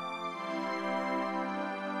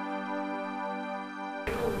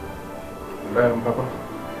 Papa,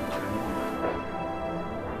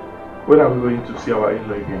 when are we going to see our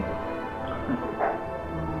in-law again?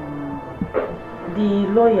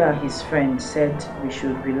 The lawyer, his friend, said we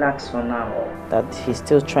should relax for now. That he's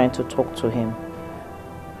still trying to talk to him.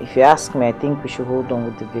 If you ask me, I think we should hold on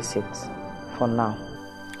with the visit for now.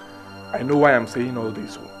 I know why I'm saying all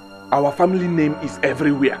this. Our family name is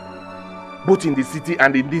everywhere, both in the city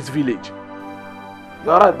and in this village.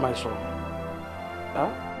 You're right, my son. Huh?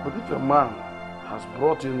 But if a man has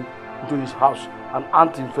brought in into his house an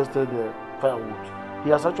ant-infested firewood, he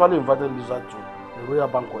has actually invited lizard to a royal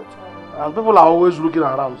banquet. And people are always looking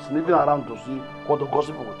around, sniffing around to see what to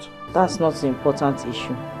gossip with. That's not the important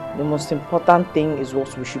issue. The most important thing is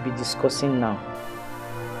what we should be discussing now.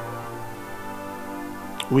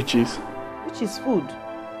 Which is? Which is food.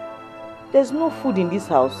 There's no food in this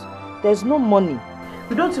house. There's no money.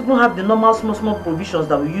 We don't even have the normal small provisions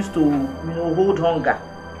that we used to, hold hunger.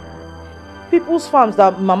 People's farms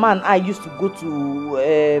that Mama and I used to go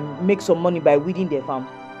to make some money by weeding their farm.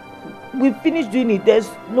 We finished doing it.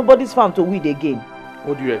 There's nobody's farm to weed again.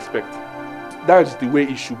 What do you expect? That is the way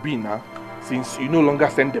it should be now, since you no longer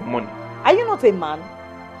send them money. Are you not a man?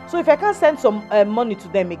 So if I can't send some money to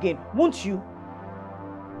them again, won't you?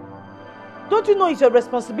 Don't you know it's your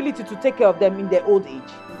responsibility to take care of them in their old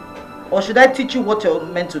age? Or should I teach you what you're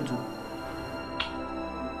meant to do?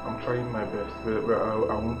 I'm trying my best, but I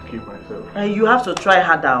won't keep myself. You have to try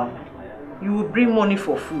harder. You will bring money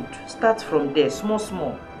for food. Start from there, small,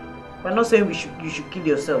 small. We're not saying you should kill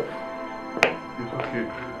yourself. It's okay.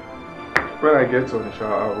 When I get to Onisha,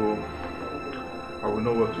 I will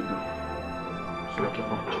know what to do. So keep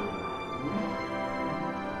on.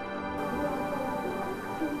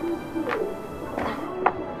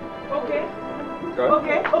 Okay.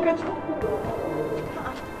 Okay. Okay.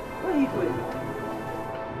 Where are you going?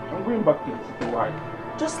 I'm going back to the city. Why?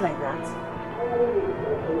 Just like that?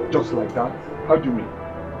 Just like that? How do you mean?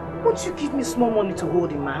 Won't you give me small money to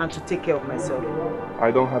hold in my hand to take care of myself?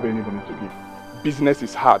 I don't have any money to give. Business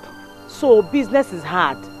is hard. So business is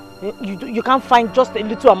hard. You can't find just a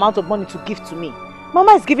little amount of money to give to me.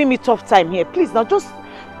 Mama is giving me tough time here. Please now just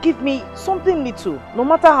give me something little. No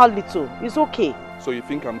matter how little. It's okay. So you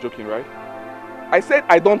think I'm joking, right? I said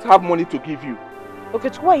I don't have money to give you. Okay,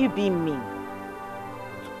 why are you being mean?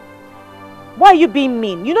 Why are you being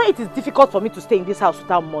mean? You know it is difficult for me to stay in this house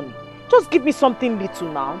without money. Just give me something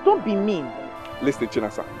little now. Don't be mean. Listen,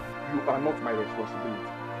 Chinasa, you are not my responsibility.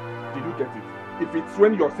 Did you get it? If it's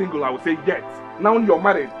when you're single, I will say yes. Now you're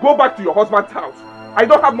married, go back to your husband's house. I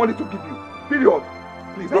don't have money to give you. Period.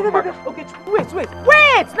 Please don't matter. Okay,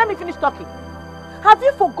 wait. Let me finish talking. Have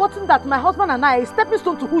you forgotten that my husband and I are a stepping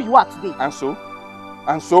stone to who you are today? And so?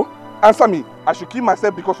 Answer me. I should kill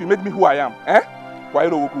myself because you made me who I am. Eh?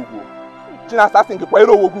 Chinasa asking, go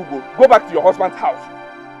back to your husband's house.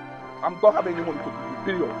 I don't have any money to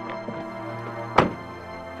give you. Period.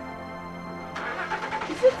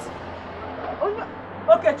 Is it? Oh, no.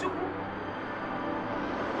 Okay, Chukwu.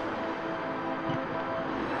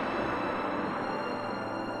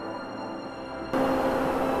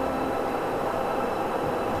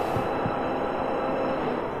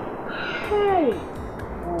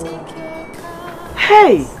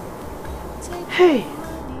 Hey.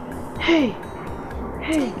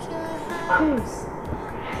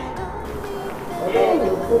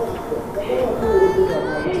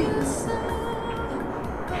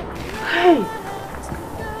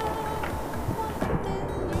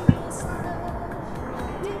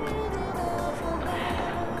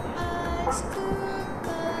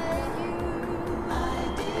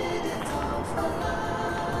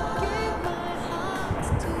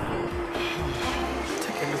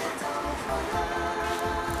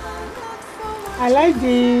 I like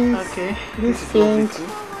this. Okay. This thing.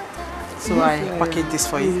 So I package this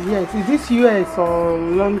for you. Yes. Is this US or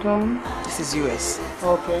London? This is US.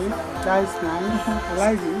 Okay. That's nice. I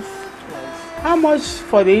like this. Yes. How much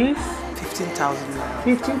for this? 15,000.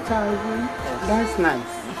 15,000. Yes. That's nice.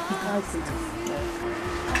 That's nice.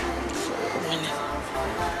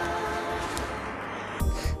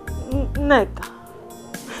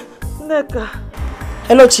 Neka.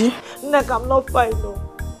 Hello, Chi. Neka, I'm not fine, no.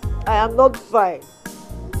 I am not fine.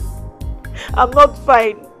 I'm not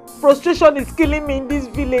fine. Frustration is killing me in this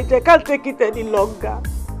village. I can't take it any longer.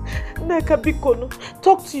 Neka Bikono,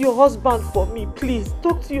 talk to your husband for me, please.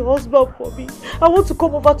 Talk to your husband for me. I want to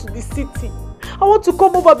come over to the city. I want to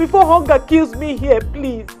come over before hunger kills me here,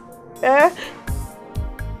 please.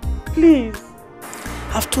 Please.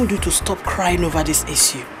 I've told you to stop crying over this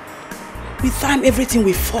issue. With time, everything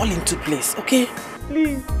will fall into place, okay?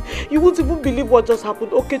 Please. You won't even believe what just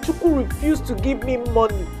happened. Okechukwu refused to give me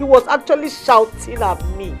money. He was actually shouting at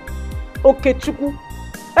me. Okechukwu.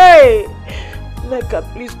 Hey! Neka,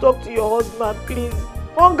 please talk to your husband, please.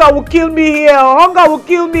 Hunger will kill me here. Hunger will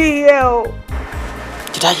kill me here.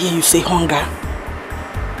 Did I hear you say hunger?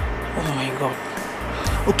 Oh my God.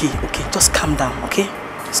 Okay, just calm down, okay?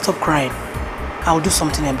 Stop crying. I'll do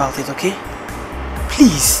something about it, okay?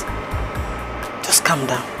 Please. Just calm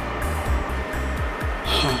down.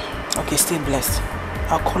 Okay, stay blessed.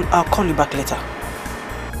 I'll call you back later.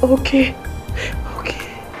 Okay.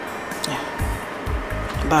 Yeah.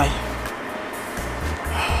 Bye.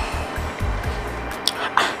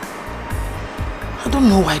 I don't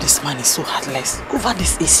know why this man is so heartless over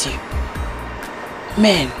this issue.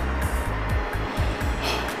 Man.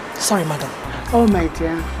 Sorry, madam. Oh my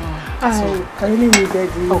dear. I really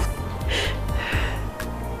needed you. Oh.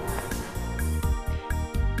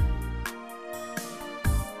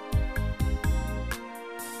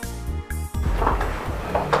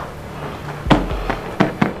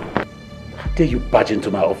 Dare you barge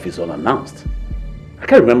into my office unannounced? I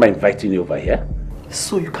can't remember inviting you over here.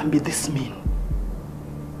 So you can be this mean,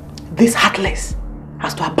 this heartless,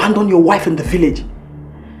 as to abandon your wife in the village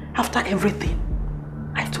after everything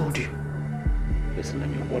I told you. Listen, let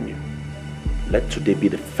me warn you. Let today be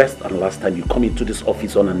the first and last time you come into this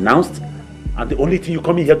office unannounced, and the only thing you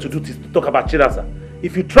come in here to do is to talk about Chirasa.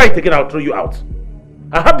 If you try it again, I'll throw you out.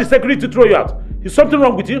 I have the security to throw you out. Is something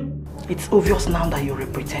wrong with you? It's obvious now that you're a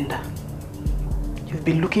pretender.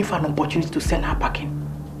 You've been looking for an opportunity to send her packing.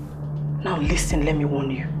 Now listen, let me warn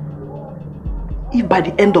you. If by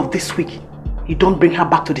the end of this week, you don't bring her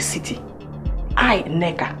back to the city, I,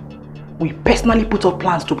 Neka, will personally put up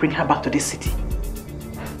plans to bring her back to this city.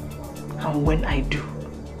 And when I do,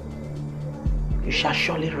 you shall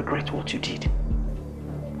surely regret what you did.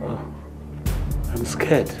 Oh, I'm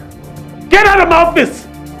scared. Get out of my office!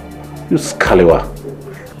 You scallywa.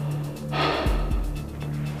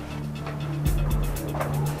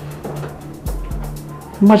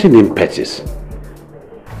 Imagine the impetus.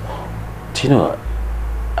 Do you know,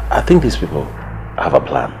 I think these people have a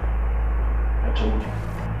plan.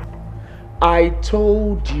 I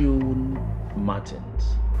told you,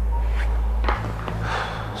 Martins.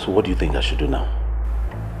 So what do you think I should do now?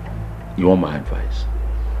 You want my advice?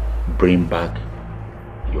 Bring back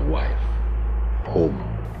your wife home.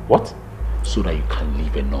 What? So that you can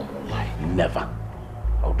live a normal life. Never.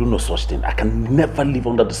 I'll do no such thing. I can never live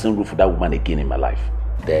under the same roof with that woman again in my life.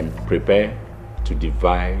 Then prepare to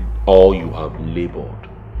divide all you have labored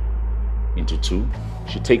into two.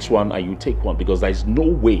 She takes one and you take one, because there is no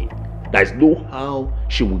way, there is no how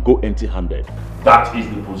she will go empty-handed. That is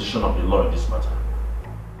the position of the law in this matter.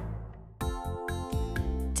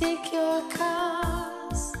 Take your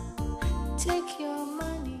cars, take your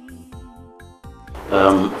money.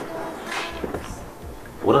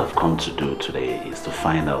 What I've come to do today is to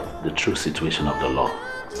find out the true situation of the law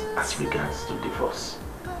as regards to divorce.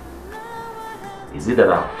 Is it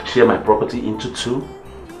that I've shared my property into two?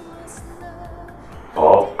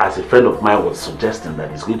 Or, as a friend of mine was suggesting,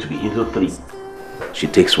 that it's going to be into three? She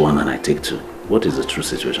takes one and I take two. What is the true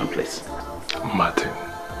situation, please? Martin,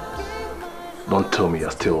 don't tell me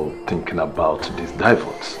you're still thinking about this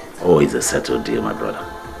divorce. Oh, it's a settled deal, my brother.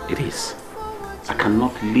 It is. I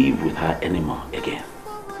cannot live with her anymore again.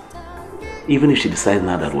 Even if she decides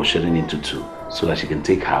now that we're sharing into two, so that she can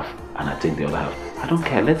take half and I take the other half, I don't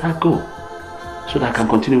care. Let her go, so that I can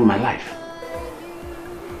continue with my life.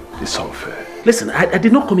 It's unfair. Listen, I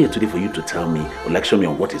did not come here today for you to tell me or lecture me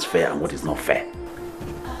on what is fair and what is not fair.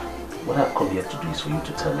 What I've come here to do is for you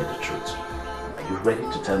to tell me the truth. Are you ready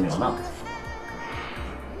to tell me or not?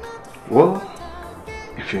 Well,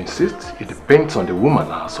 if you insist, it depends on the woman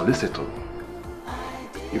and her solicitor.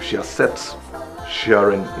 If she accepts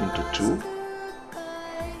sharing into two,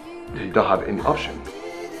 then you don't have any option.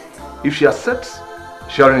 If she accepts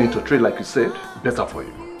sharing into three, like you said, better for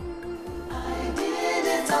you.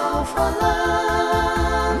 All for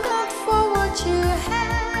love, not for what you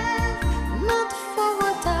have, not for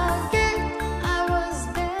what I get. I was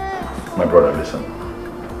there. My brother, listen.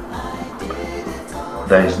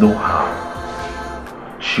 There is no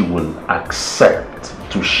how she will accept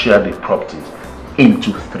to share the property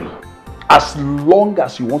into three. As long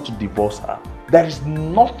as you want to divorce her, there is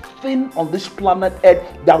nothing on this planet Earth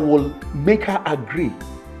that will make her agree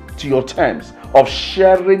to your terms of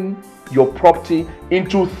sharing your property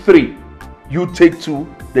into three. You take two,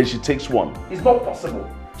 then she takes one. It's not possible.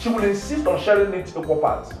 She will insist on sharing it equal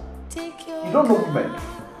parts. You don't know women.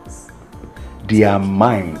 Their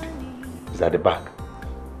mind is at the back.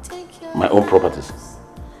 My own properties,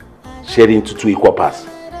 sharing into two equal parts,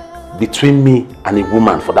 between me and a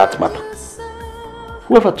woman for that matter.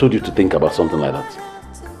 Whoever told you to think about something like that?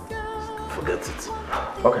 Forget it.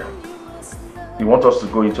 Okay. You want us to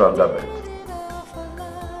go into another bed?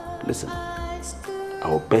 Listen, I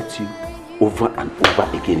will bet you over and over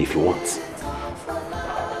again if you want.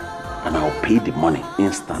 And I will pay the money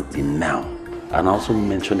instantly now. And I also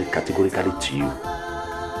mention it categorically to you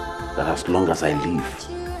that as long as I live,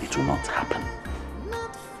 it will not happen.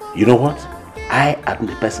 You know what? I am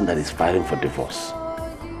the person that is filing for divorce.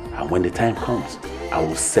 And when the time comes, I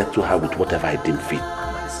will settle her with whatever I deem fit.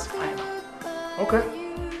 That is final. Okay.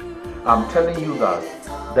 I'm telling you that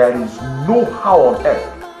there is no how on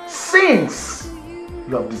earth, since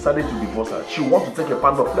you have decided to divorce her, she wants to take a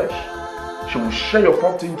pound of flesh. She will share your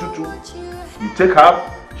property into two. You take half,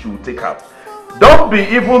 she will take half. Don't be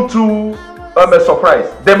even too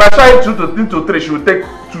surprised. They might try it into three, she will take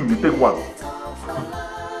two, you take one.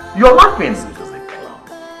 You're laughing. This is a clown.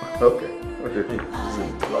 Okay. This is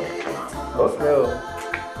a bloody clown. Okay.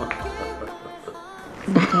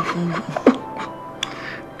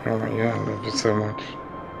 Mama, you know I love you so much.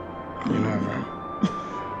 You know that.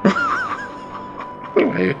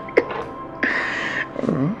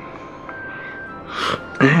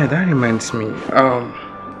 Yeah, that reminds me.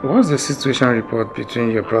 What's the situation report between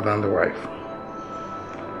your brother and the wife?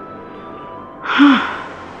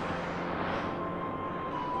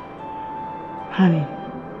 Honey.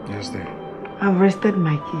 Yes, dear. I've rested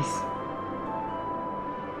my case.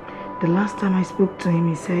 The last time I spoke to him,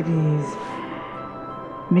 he said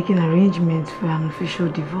making arrangements for an official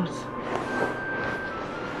divorce.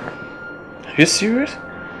 Are you serious?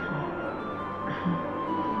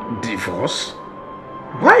 Divorce?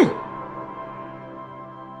 Why?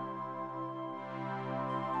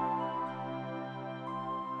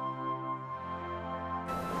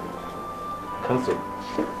 Counsel,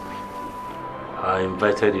 I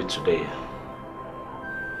invited you today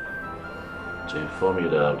to inform you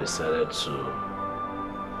that I've decided to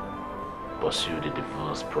pursue the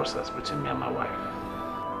divorce process between me and my wife.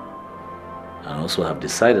 And also have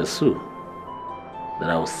decided, too, that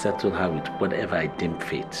I will settle her with whatever I deem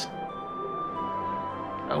fit.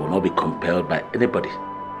 I will not be compelled by anybody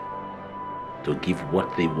to give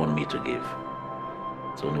what they want me to give.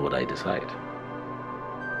 It's only what I decide.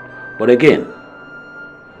 But again,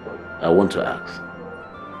 I want to ask,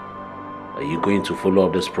 are you going to follow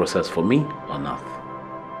up this process for me or not?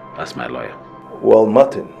 That's my lawyer. Well,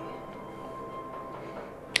 Martin,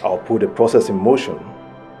 I'll put the process in motion.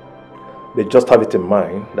 But just have it in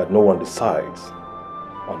mind that no one decides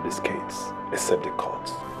on this case except the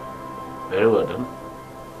courts. Very well then.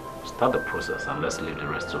 Start the process and let's leave the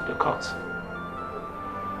rest to the courts.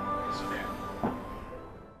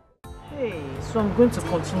 Hey, so I'm going to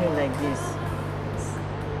continue like this.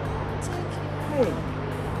 Hey,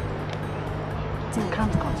 you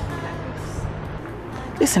can't continue like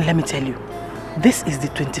this. Listen, let me tell you, this is the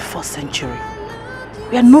 21st century.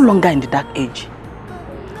 We are no longer in the dark age.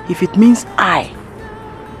 If it means I,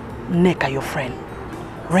 Neka, your friend,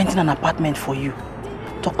 renting an apartment for you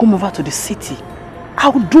to come over to the city, I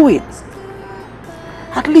will do it.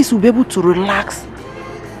 At least we'll be able to relax,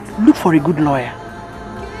 look for a good lawyer.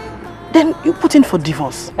 Then you put in for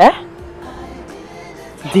divorce. Eh?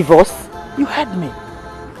 Divorce? You heard me.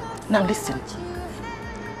 Now listen.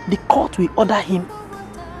 The court will order him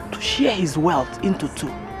to share his wealth into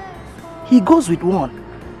two. He goes with one.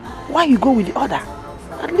 Why you go with the other?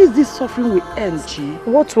 At least this suffering will end, Chi.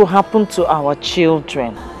 What will happen to our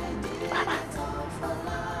children?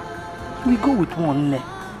 We go with one,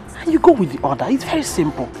 and you go with the other. It's very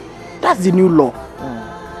simple. That's the new law.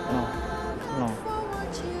 No.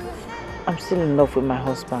 I'm still in love with my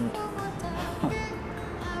husband.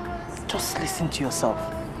 Just listen to yourself.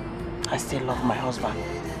 I still love my husband.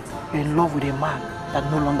 You're in love with a man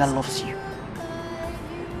that no longer loves you.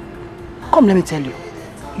 Come, let me tell you.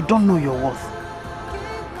 You don't know your worth.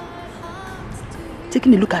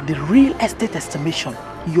 Taking a look at the real estate estimation,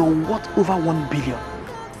 you're worth over 1 billion.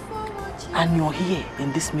 And you're here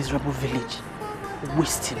in this miserable village,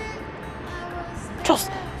 wasting. Just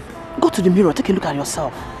go to the mirror, take a look at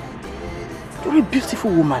yourself. You're a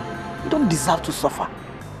beautiful woman. You don't deserve to suffer.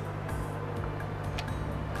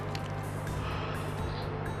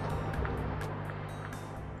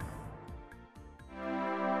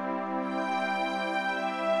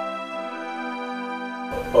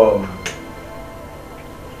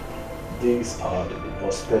 These are the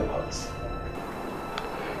divorce papers.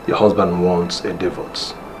 Your husband wants a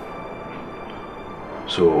divorce.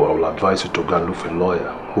 So I will advise you to go and look for a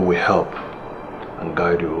lawyer who will help and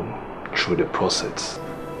guide you through the process.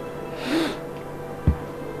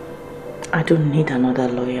 I don't need another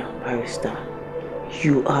lawyer, barrister.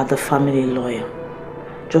 You are the family lawyer.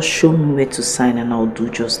 Just show me where to sign and I'll do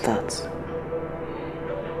just that.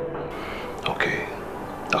 Okay.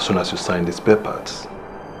 As soon as you sign these papers,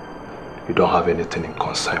 you don't have anything in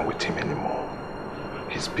concern with him anymore.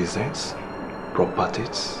 His business,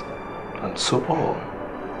 properties, and so on.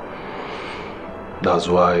 That's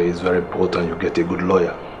why it's very important you get a good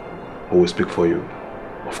lawyer who will speak for you.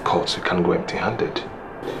 Of course, you can't go empty-handed.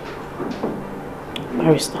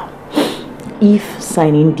 Barrister, if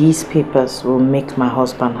signing these papers will make my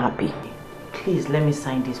husband happy, please let me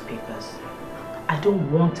sign these papers. I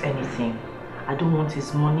don't want anything. I don't want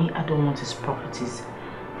his money. I don't want his properties.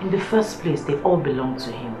 In the first place, they all belong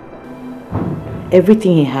to him.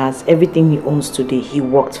 Everything he has, everything he owns today, he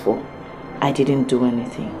worked for. I didn't do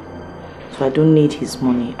anything. So I don't need his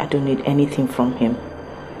money. I don't need anything from him.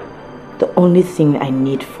 The only thing I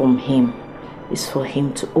need from him is for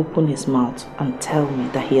him to open his mouth and tell me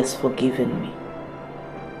that he has forgiven me.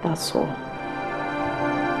 That's all.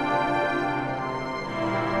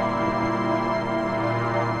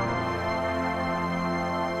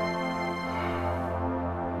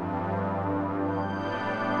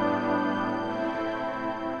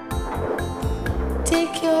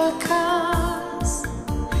 Take your cars,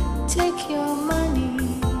 take your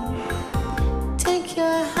money, take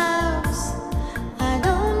your house. I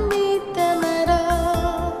don't need them at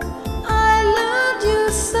all. I loved you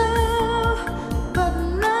so, but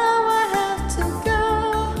now I have to go.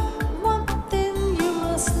 One thing you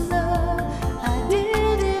must know, I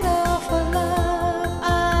did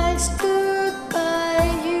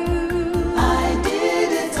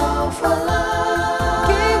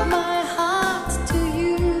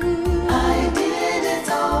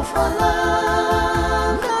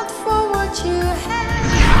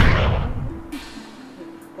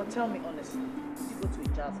tell me honestly, did you go to a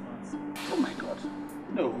jazz mass? Oh my God.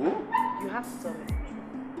 No. You have to tell me the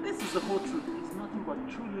truth. This is the whole truth. It's nothing but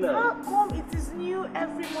true love. How come it is new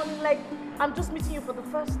every morning like I'm just meeting you for the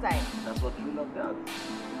first time? That's what true love does.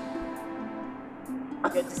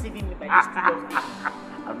 You're deceiving me by this true love.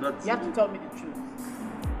 I'm not You have to tell me the truth.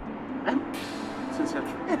 Sincere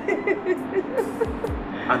truth.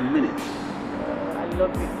 I mean it. I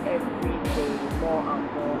love you every day, more and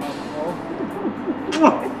more and more.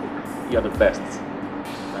 You're the best.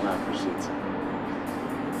 And I appreciate it.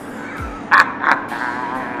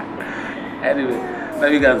 Anyway,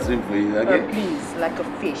 let me go and swim for you, okay? Please, like a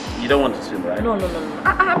fish. You don't want to swim, right? No.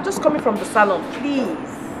 I'm just coming from the salon, please.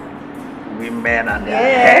 Women and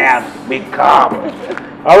their hair become.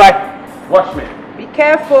 All right, watch me. Be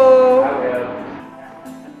careful. I will.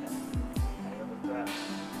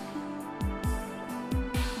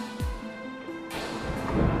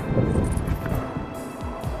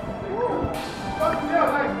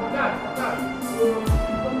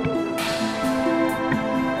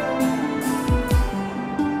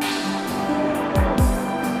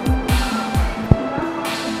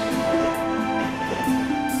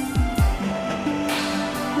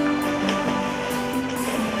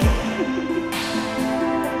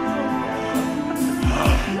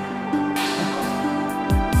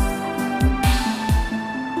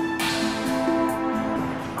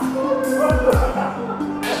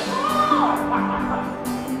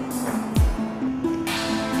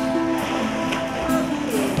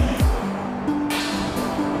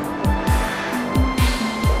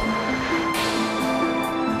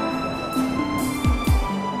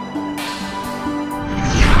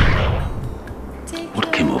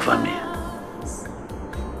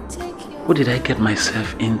 What did I get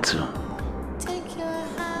myself into?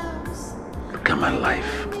 Look at my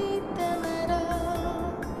life.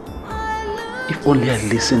 If only I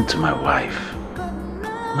listened to my wife,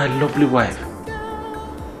 my lovely wife.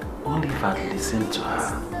 Only if I'd listened to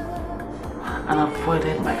her and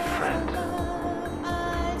avoided my friend,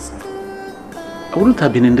 I wouldn't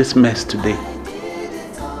have been in this mess today.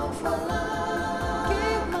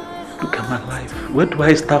 Look at my life. Where do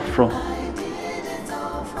I start from?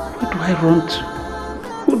 Where do I run to?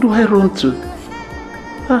 Who do I run to?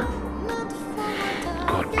 Huh?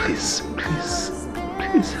 God, please, please,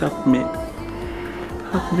 please help me.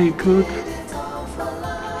 Help me, God.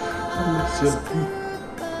 Have mercy on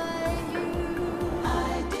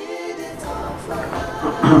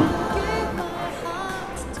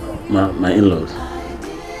me. My in-laws.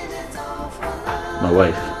 My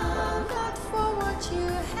wife.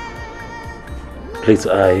 Please,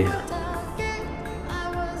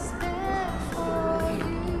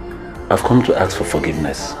 I've come to ask for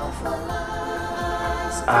forgiveness.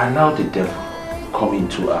 I allowed the devil come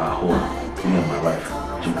into our home, me and my wife,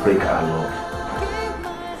 to break our love.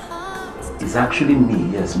 It's actually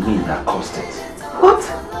me, yes, me that caused it. What?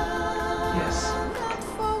 Yes.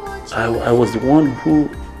 I was the one who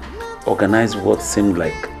organized what seemed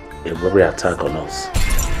like a robbery attack on us.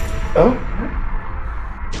 Oh?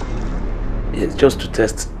 It's just to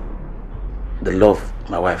test the love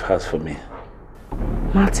my wife has for me.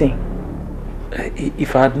 Martin.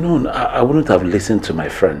 If I had known, I wouldn't have listened to my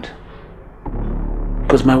friend.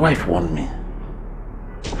 Because my wife warned me.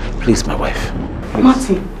 Please, my wife. Please.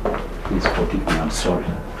 Martin. Please forgive me, I'm sorry.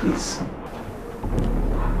 Please.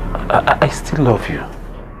 I still love you.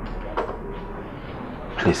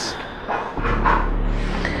 Please.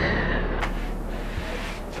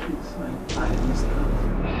 Please, I understand.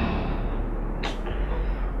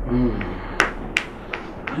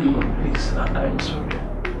 Please, I'm sorry.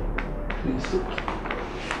 Please.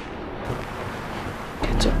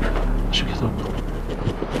 Get up. Should get up.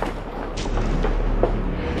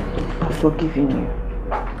 I've forgiven you.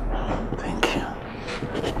 Thank you.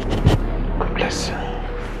 God bless you.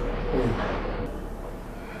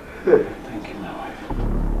 Thank you, my wife.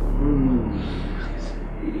 Please.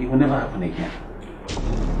 It will never happen again.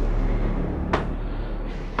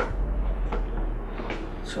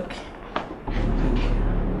 It's okay. Thank you.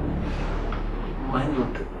 My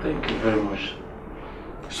God, thank you very much.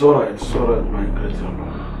 It's alright, my great Lord.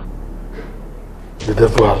 The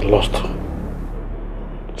devil has lost.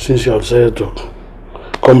 Since you have said to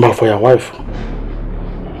come back for your wife,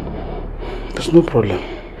 there's no problem.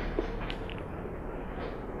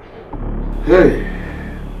 Hey.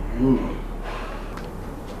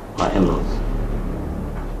 My in-laws,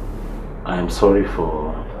 I am sorry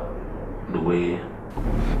for the way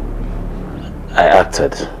I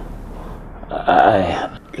acted.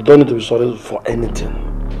 You don't need to be sorry for anything.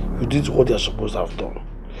 You did what you're supposed to have done.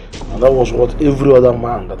 And that was what every other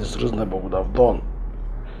man that is reasonable would have done.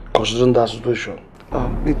 considering that situation.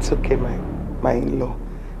 It's okay, my in-law.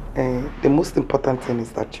 The most important thing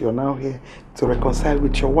is that you're now here to reconcile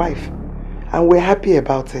with your wife. And we're happy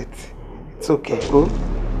about it. It's okay, oh?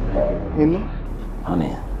 You know?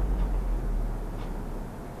 Honey,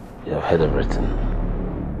 you have heard everything.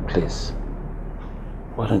 Please,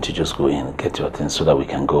 why don't you just go in and get your things so that we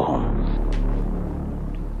can go home?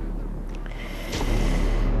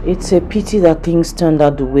 It's a pity that things turned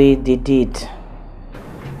out the way they did.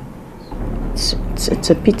 It's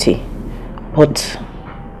a pity, but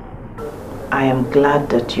I am glad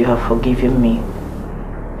that you have forgiven me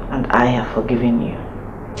and I have forgiven you.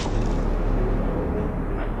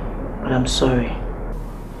 But I'm sorry.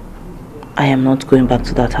 I am not going back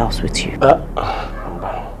to that house with you.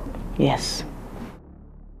 Yes.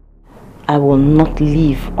 I will not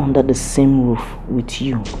live under the same roof with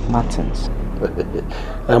you, Martins.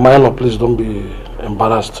 Mayana, please don't be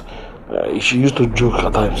embarrassed. She used to joke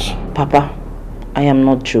at times. Papa, I am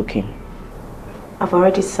not joking. I've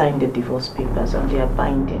already signed the divorce papers and they are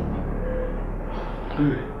binding.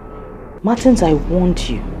 Martins, I warned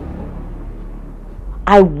you.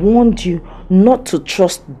 I warned you not to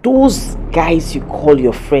trust those guys you call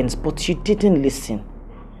your friends, but you didn't listen.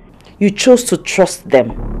 You chose to trust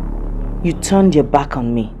them. You turned your back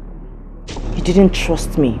on me. You didn't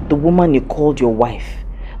trust me, the woman you called your wife.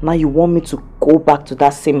 Now you want me to go back to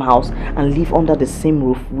that same house and live under the same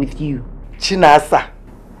roof with you. Chinasa.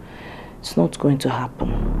 It's not going to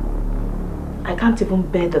happen. I can't even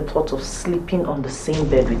bear the thought of sleeping on the same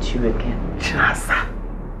bed with you again. Chinasa.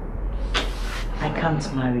 I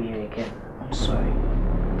can't marry you again. I'm sorry.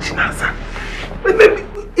 Chinasa.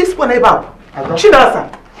 It's one about. Chinasa.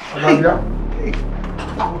 Hey.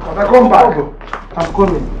 Come back. I'm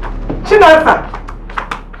coming. Chinasa.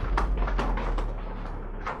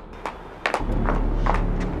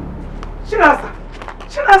 Chinasa.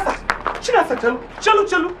 Chinasa. Chinasa.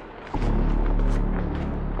 Chalu.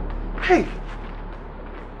 Hey.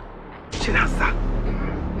 Chinasa.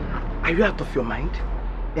 Are you out of your mind?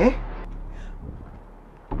 Eh?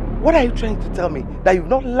 What are you trying to tell me? That you've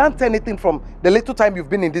not learned anything from the little time you've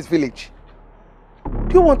been in this village?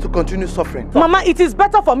 Do you want to continue suffering? Mama, it is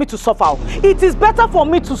better for me to suffer. It is better for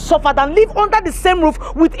me to suffer than live under the same roof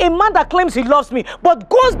with a man that claims he loves me but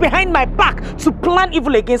goes behind my back to plan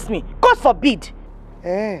evil against me. God forbid.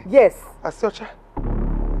 Eh? Yes. Asiocha.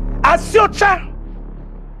 Asiocha!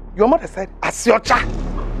 Your mother said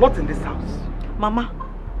Asiocha. Not in this house. Mama,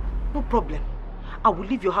 no problem. I will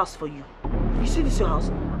leave your house for you. You see this your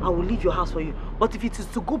house? I will leave your house for you. But if it is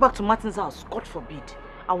to go back to Martin's house, God forbid,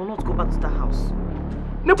 I will not go back to that house.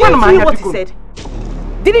 Didn't you hear what he said?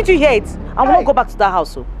 Didn't you hear it? I will not go back to that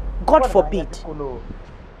house. So. God forbid.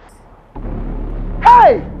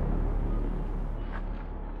 Hey!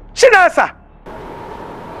 Chinasa!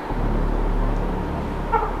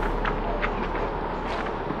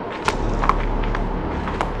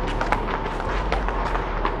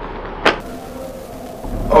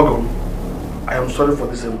 Ogo, I am sorry for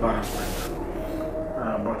this embarrassment,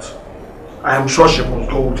 but I am sure she must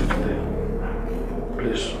go with you today.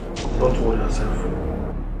 Please, don't worry yourself.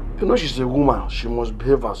 You know she's a woman, she must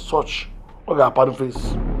behave as such. Look at her apparent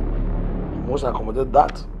face. You must accommodate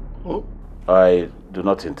that. Hmm? I do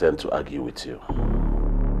not intend to argue with you.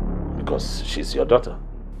 Because she's your daughter.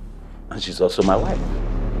 And she's also my wife.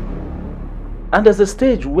 And there's a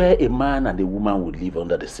stage where a man and a woman would live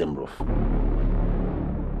under the same roof.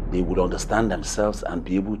 They would understand themselves and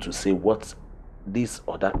be able to say what this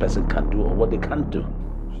or that person can do or what they can't do.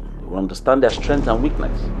 They will understand their strength and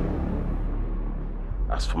weakness.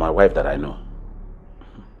 As for my wife that I know,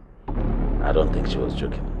 I don't think she was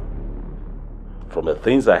joking. From the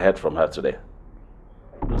things I heard from her today,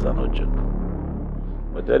 those are no joke.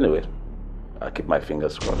 But anyway, I'll keep my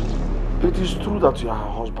fingers crossed. It is true that you are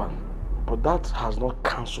her husband, but that has not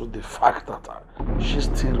cancelled the fact that she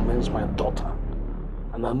still remains my daughter.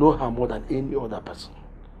 And I know her more than any other person.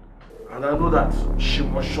 And I know that she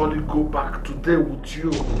must surely go back today with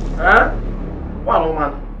you. Eh? One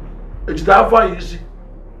woman. It's that far easy.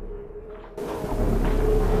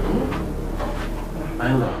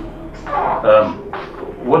 I know.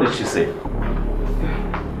 What did she say?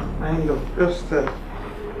 I know. Just,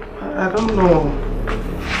 I don't know.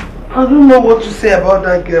 I don't know what to say about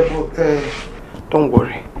that girl, but don't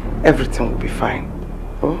worry. Everything will be fine.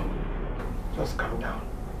 Oh? Just calm down.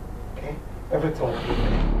 Okay? Everything will be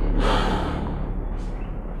okay.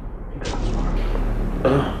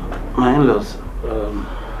 My in-laws,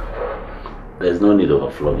 there's no need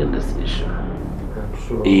of flogging this issue.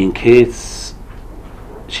 In case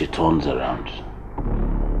she turns around,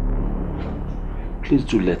 please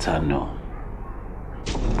do let her know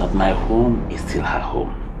that my home is still her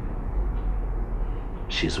home.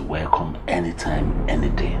 She's welcome anytime, any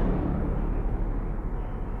day.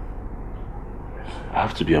 I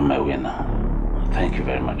have to be on my way now. Thank you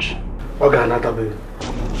very much. Okay, Anata, baby.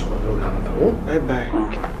 Bye-bye.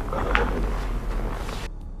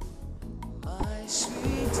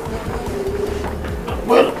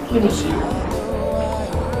 Well, let me see.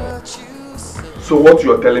 So what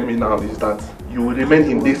you are telling me now is that you will remain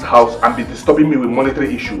in this house and be disturbing me with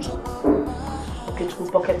monetary issues. Okay, to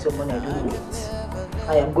pocket your money, I don't need it.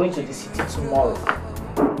 I am going to the city tomorrow.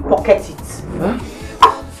 Pocket it. Huh?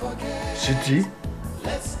 City?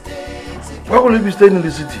 Why will you be staying in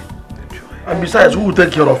the city? And besides, who will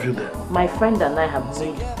take care of you there? My friend and I have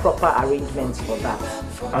made proper arrangements for that.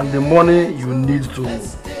 And the money you need to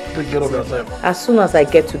take care of yourself? As soon as I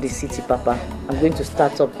get to the city, Papa, I'm going to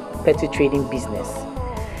start up petty trading business.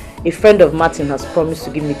 A friend of Martin has promised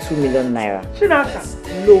to give me 2 million naira. Chinaka,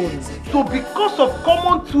 loans. So because of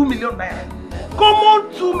common 2 million naira,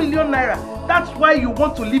 common 2 million naira, that's why you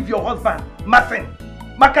want to leave your husband, Martin.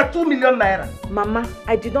 Maka 2 million naira. Mama,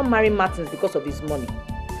 I did not marry Martins because of his money.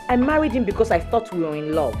 I married him because I thought we were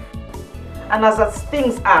in love. And as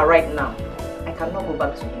things are right now, I cannot go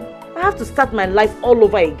back to him. I have to start my life all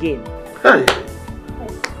over again. Hey,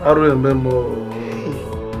 I remember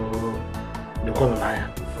the call Naya.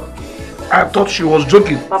 I thought she was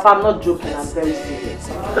joking. Papa, I'm not joking. I'm very serious.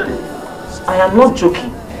 I am not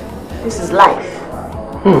joking. This is life.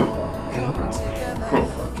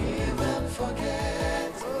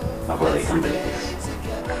 My brother, I can't believe this.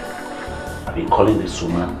 I've been calling this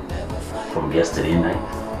woman from yesterday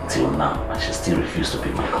night till now, and she still refused to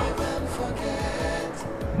pick my call.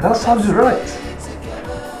 That sounds right.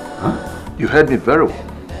 Huh? You heard me very well.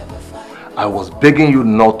 I was begging you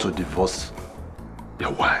not to divorce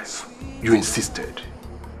your wife. You insisted.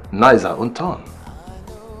 Now it's our own turn.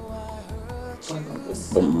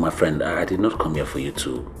 But my friend, I did not come here for you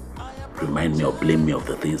to remind me or blame me of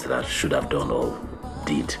the things that I should have done or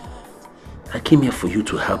did. I came here for you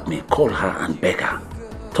to help me. Call her and beg her.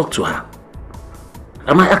 Talk to her.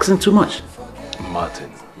 Am I asking too much?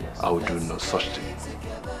 Martin, yes. I will do no such thing.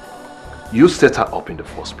 You set her up in the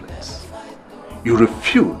first place. You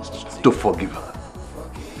refused to forgive her.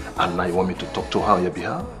 And now you want me to talk to her on your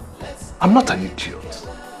behalf? I'm not an idiot.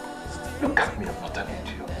 Look at me, I'm not an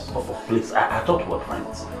idiot. Oh, please, I thought we were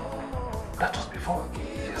friends. That was before.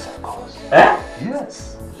 Yes, of course. Eh?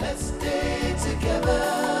 Yes. Let's stay together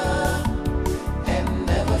and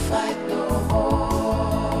never fight no more.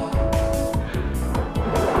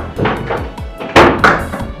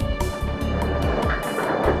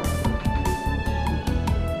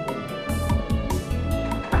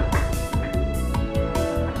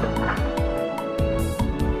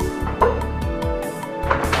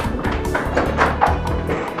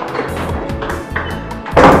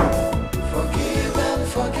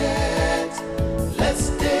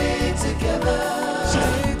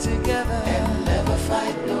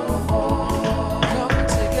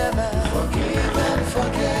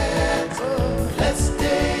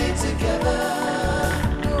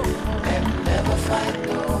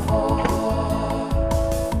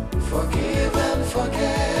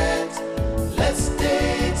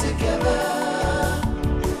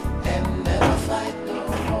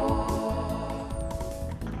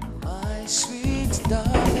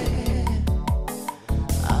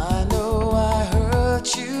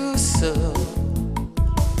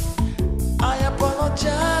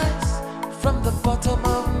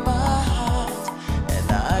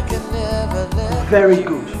 Very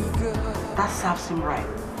good. That serves him right.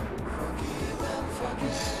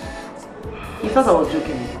 He thought I was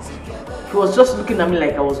joking. He was just looking at me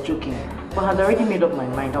like I was joking. But I had already made up my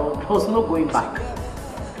mind. I was not going back.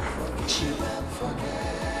 Gee.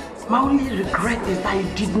 My only regret is that you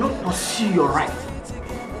did not pursue your right.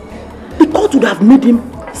 The court would have made him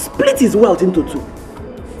split his wealth into two.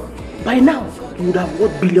 By now, he would have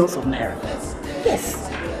worth billions of naira. Yes.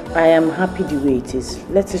 I am happy the way it is.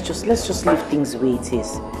 Let's just leave things the way it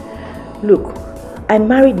is. Look, I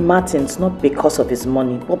married Martins not because of his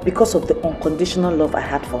money, but because of the unconditional love I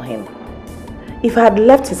had for him. If I had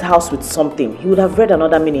left his house with something, he would have read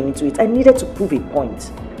another meaning into it. I needed to prove a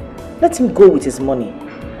point. Let him go with his money.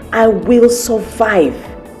 I will survive,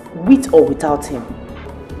 with or without him.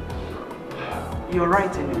 You're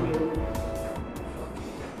right anyway.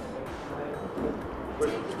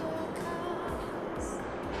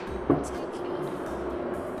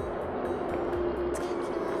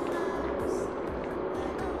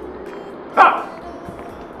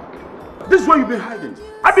 This is where you've been hiding.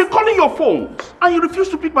 I've been calling your phones and you refuse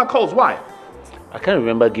to pick my calls. Why? I can't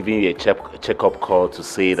remember giving you a check-up call to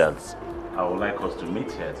say that I would like us to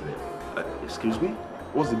meet here today. Excuse me?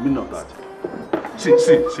 What's the meaning of that? See,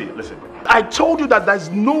 listen. I told you that there's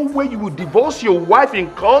no way you will divorce your wife in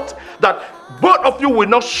court, that both of you will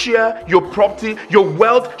not share your property, your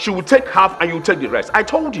wealth. She will take half and you'll take the rest. I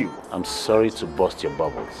told you. I'm sorry to burst your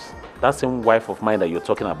bubbles. That same wife of mine that you're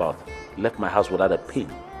talking about left my house without a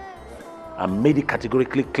pin. I made it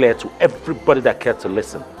categorically clear to everybody that cared to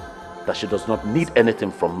listen that she does not need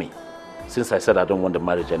anything from me, since I said I don't want the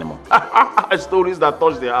marriage anymore. Stories that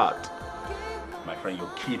touch the heart. My friend, you're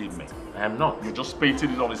kidding me. I am not. You just painted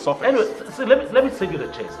it on the surface. Anyway, see, let me save you the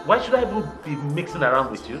chase. Why should I even be mixing around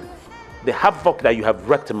with you? The havoc that you have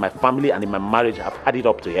wreaked in my family and in my marriage, I've had it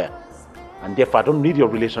up to here. And therefore, I don't need your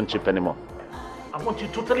relationship anymore. I want you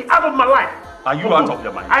totally out of my life. Are you out of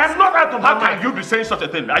your mind? I am not out of my mind. How can you be saying such a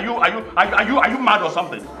thing? Are you mad or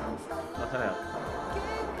something? Nathaniel,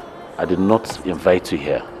 I did not invite you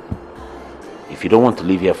here. If you don't want to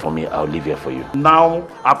live here for me, I'll live here for you. Now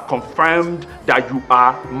I've confirmed that you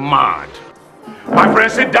are mad. My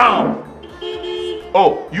friend, sit down.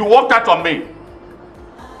 Oh, you walked out on me.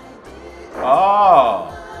 Oh.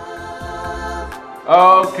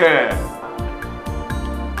 Okay.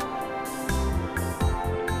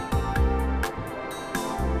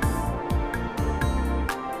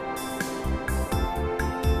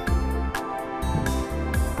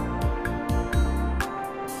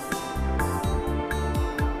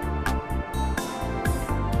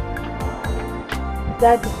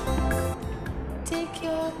 Daddy. Take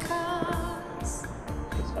your cars,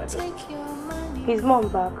 take your money. Is mom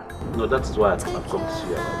back? No, that is why I've come to see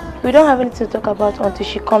you. We don't have anything to talk about until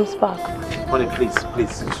she comes back. Honey, please,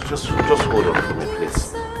 just hold on for me,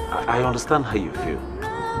 please. I understand how you feel.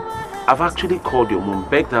 I've actually called your mom,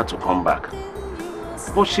 begged her to come back.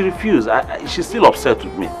 But she refused. She's still upset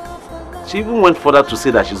with me. She even went further to say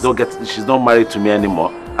that she's not married to me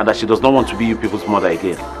anymore and that she does not want to be you people's mother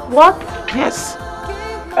again. What? Yes.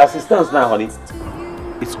 As it stands now, honey,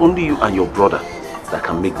 it's only you and your brother that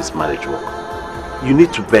can make this marriage work. You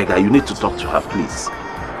need to beg her, you need to talk to her, please.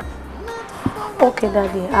 Okay,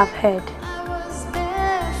 Daddy, I've heard.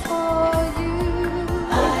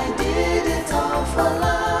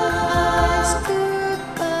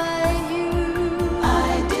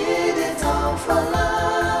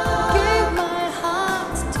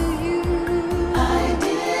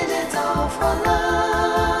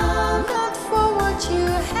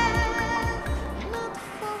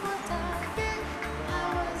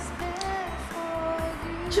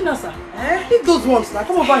 Chinasa, leave those ones now.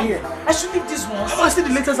 Come over here. I should leave these ones. Come and see the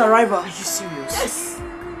latest arrival. Are you serious? Yes.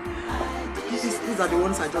 These are the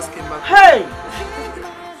ones I just came back. Hey!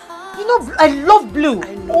 You know, I love blue.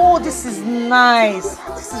 Oh, this is nice.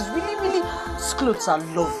 This is really, these clothes are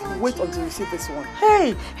lovely. Wait until you see this one.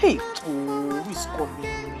 Hey! Oh, who is calling me?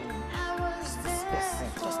 Who's this person?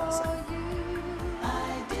 Just answer.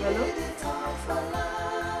 Hello?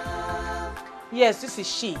 Yes, this is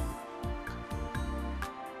she.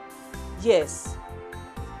 Yes.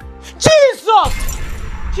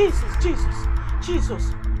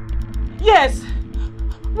 Jesus! Yes.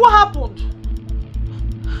 What happened?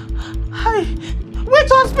 Hey, wait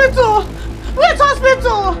hospital! Oh,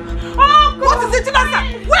 God. What is it, Chinasa?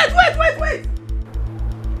 Wait!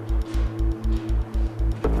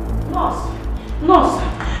 Nurse,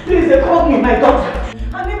 please, they called me, my daughter.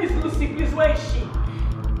 Her name is Lucy, please, where is she?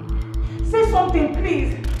 Say something, please.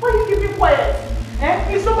 Why are you keeping quiet?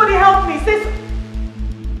 Please, somebody help me.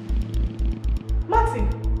 Martin,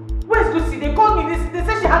 where's Lucy? They called me. They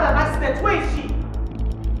said she had an accident. Where is she?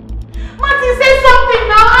 Martin, say something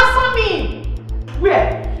now. Answer me. Where?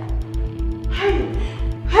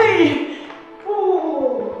 Hey.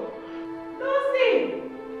 Oh.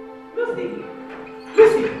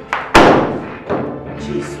 Lucy.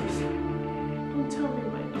 Jesus. Don't tell me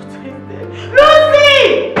my daughter is dead.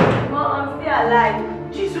 Lucy! Mom, I'm still alive.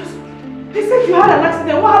 Jesus. They said you had an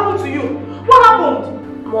accident. What happened to you? What happened?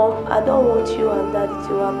 Mom, I don't want you and Daddy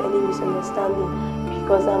to have any misunderstanding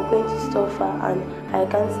because I'm going to suffer and I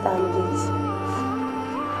can't stand it.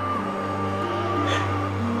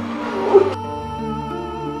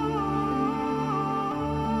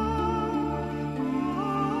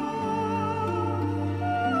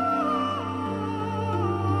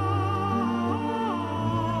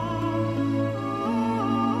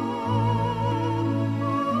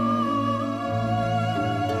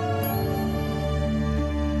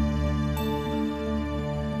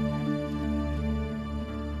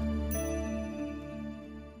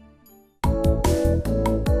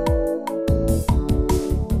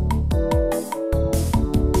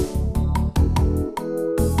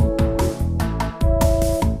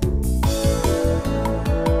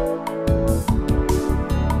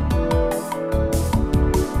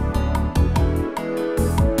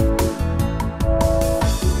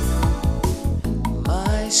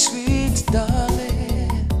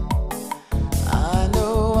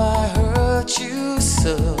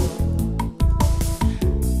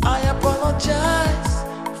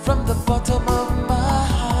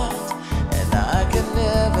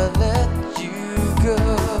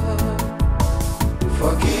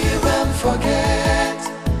 forget.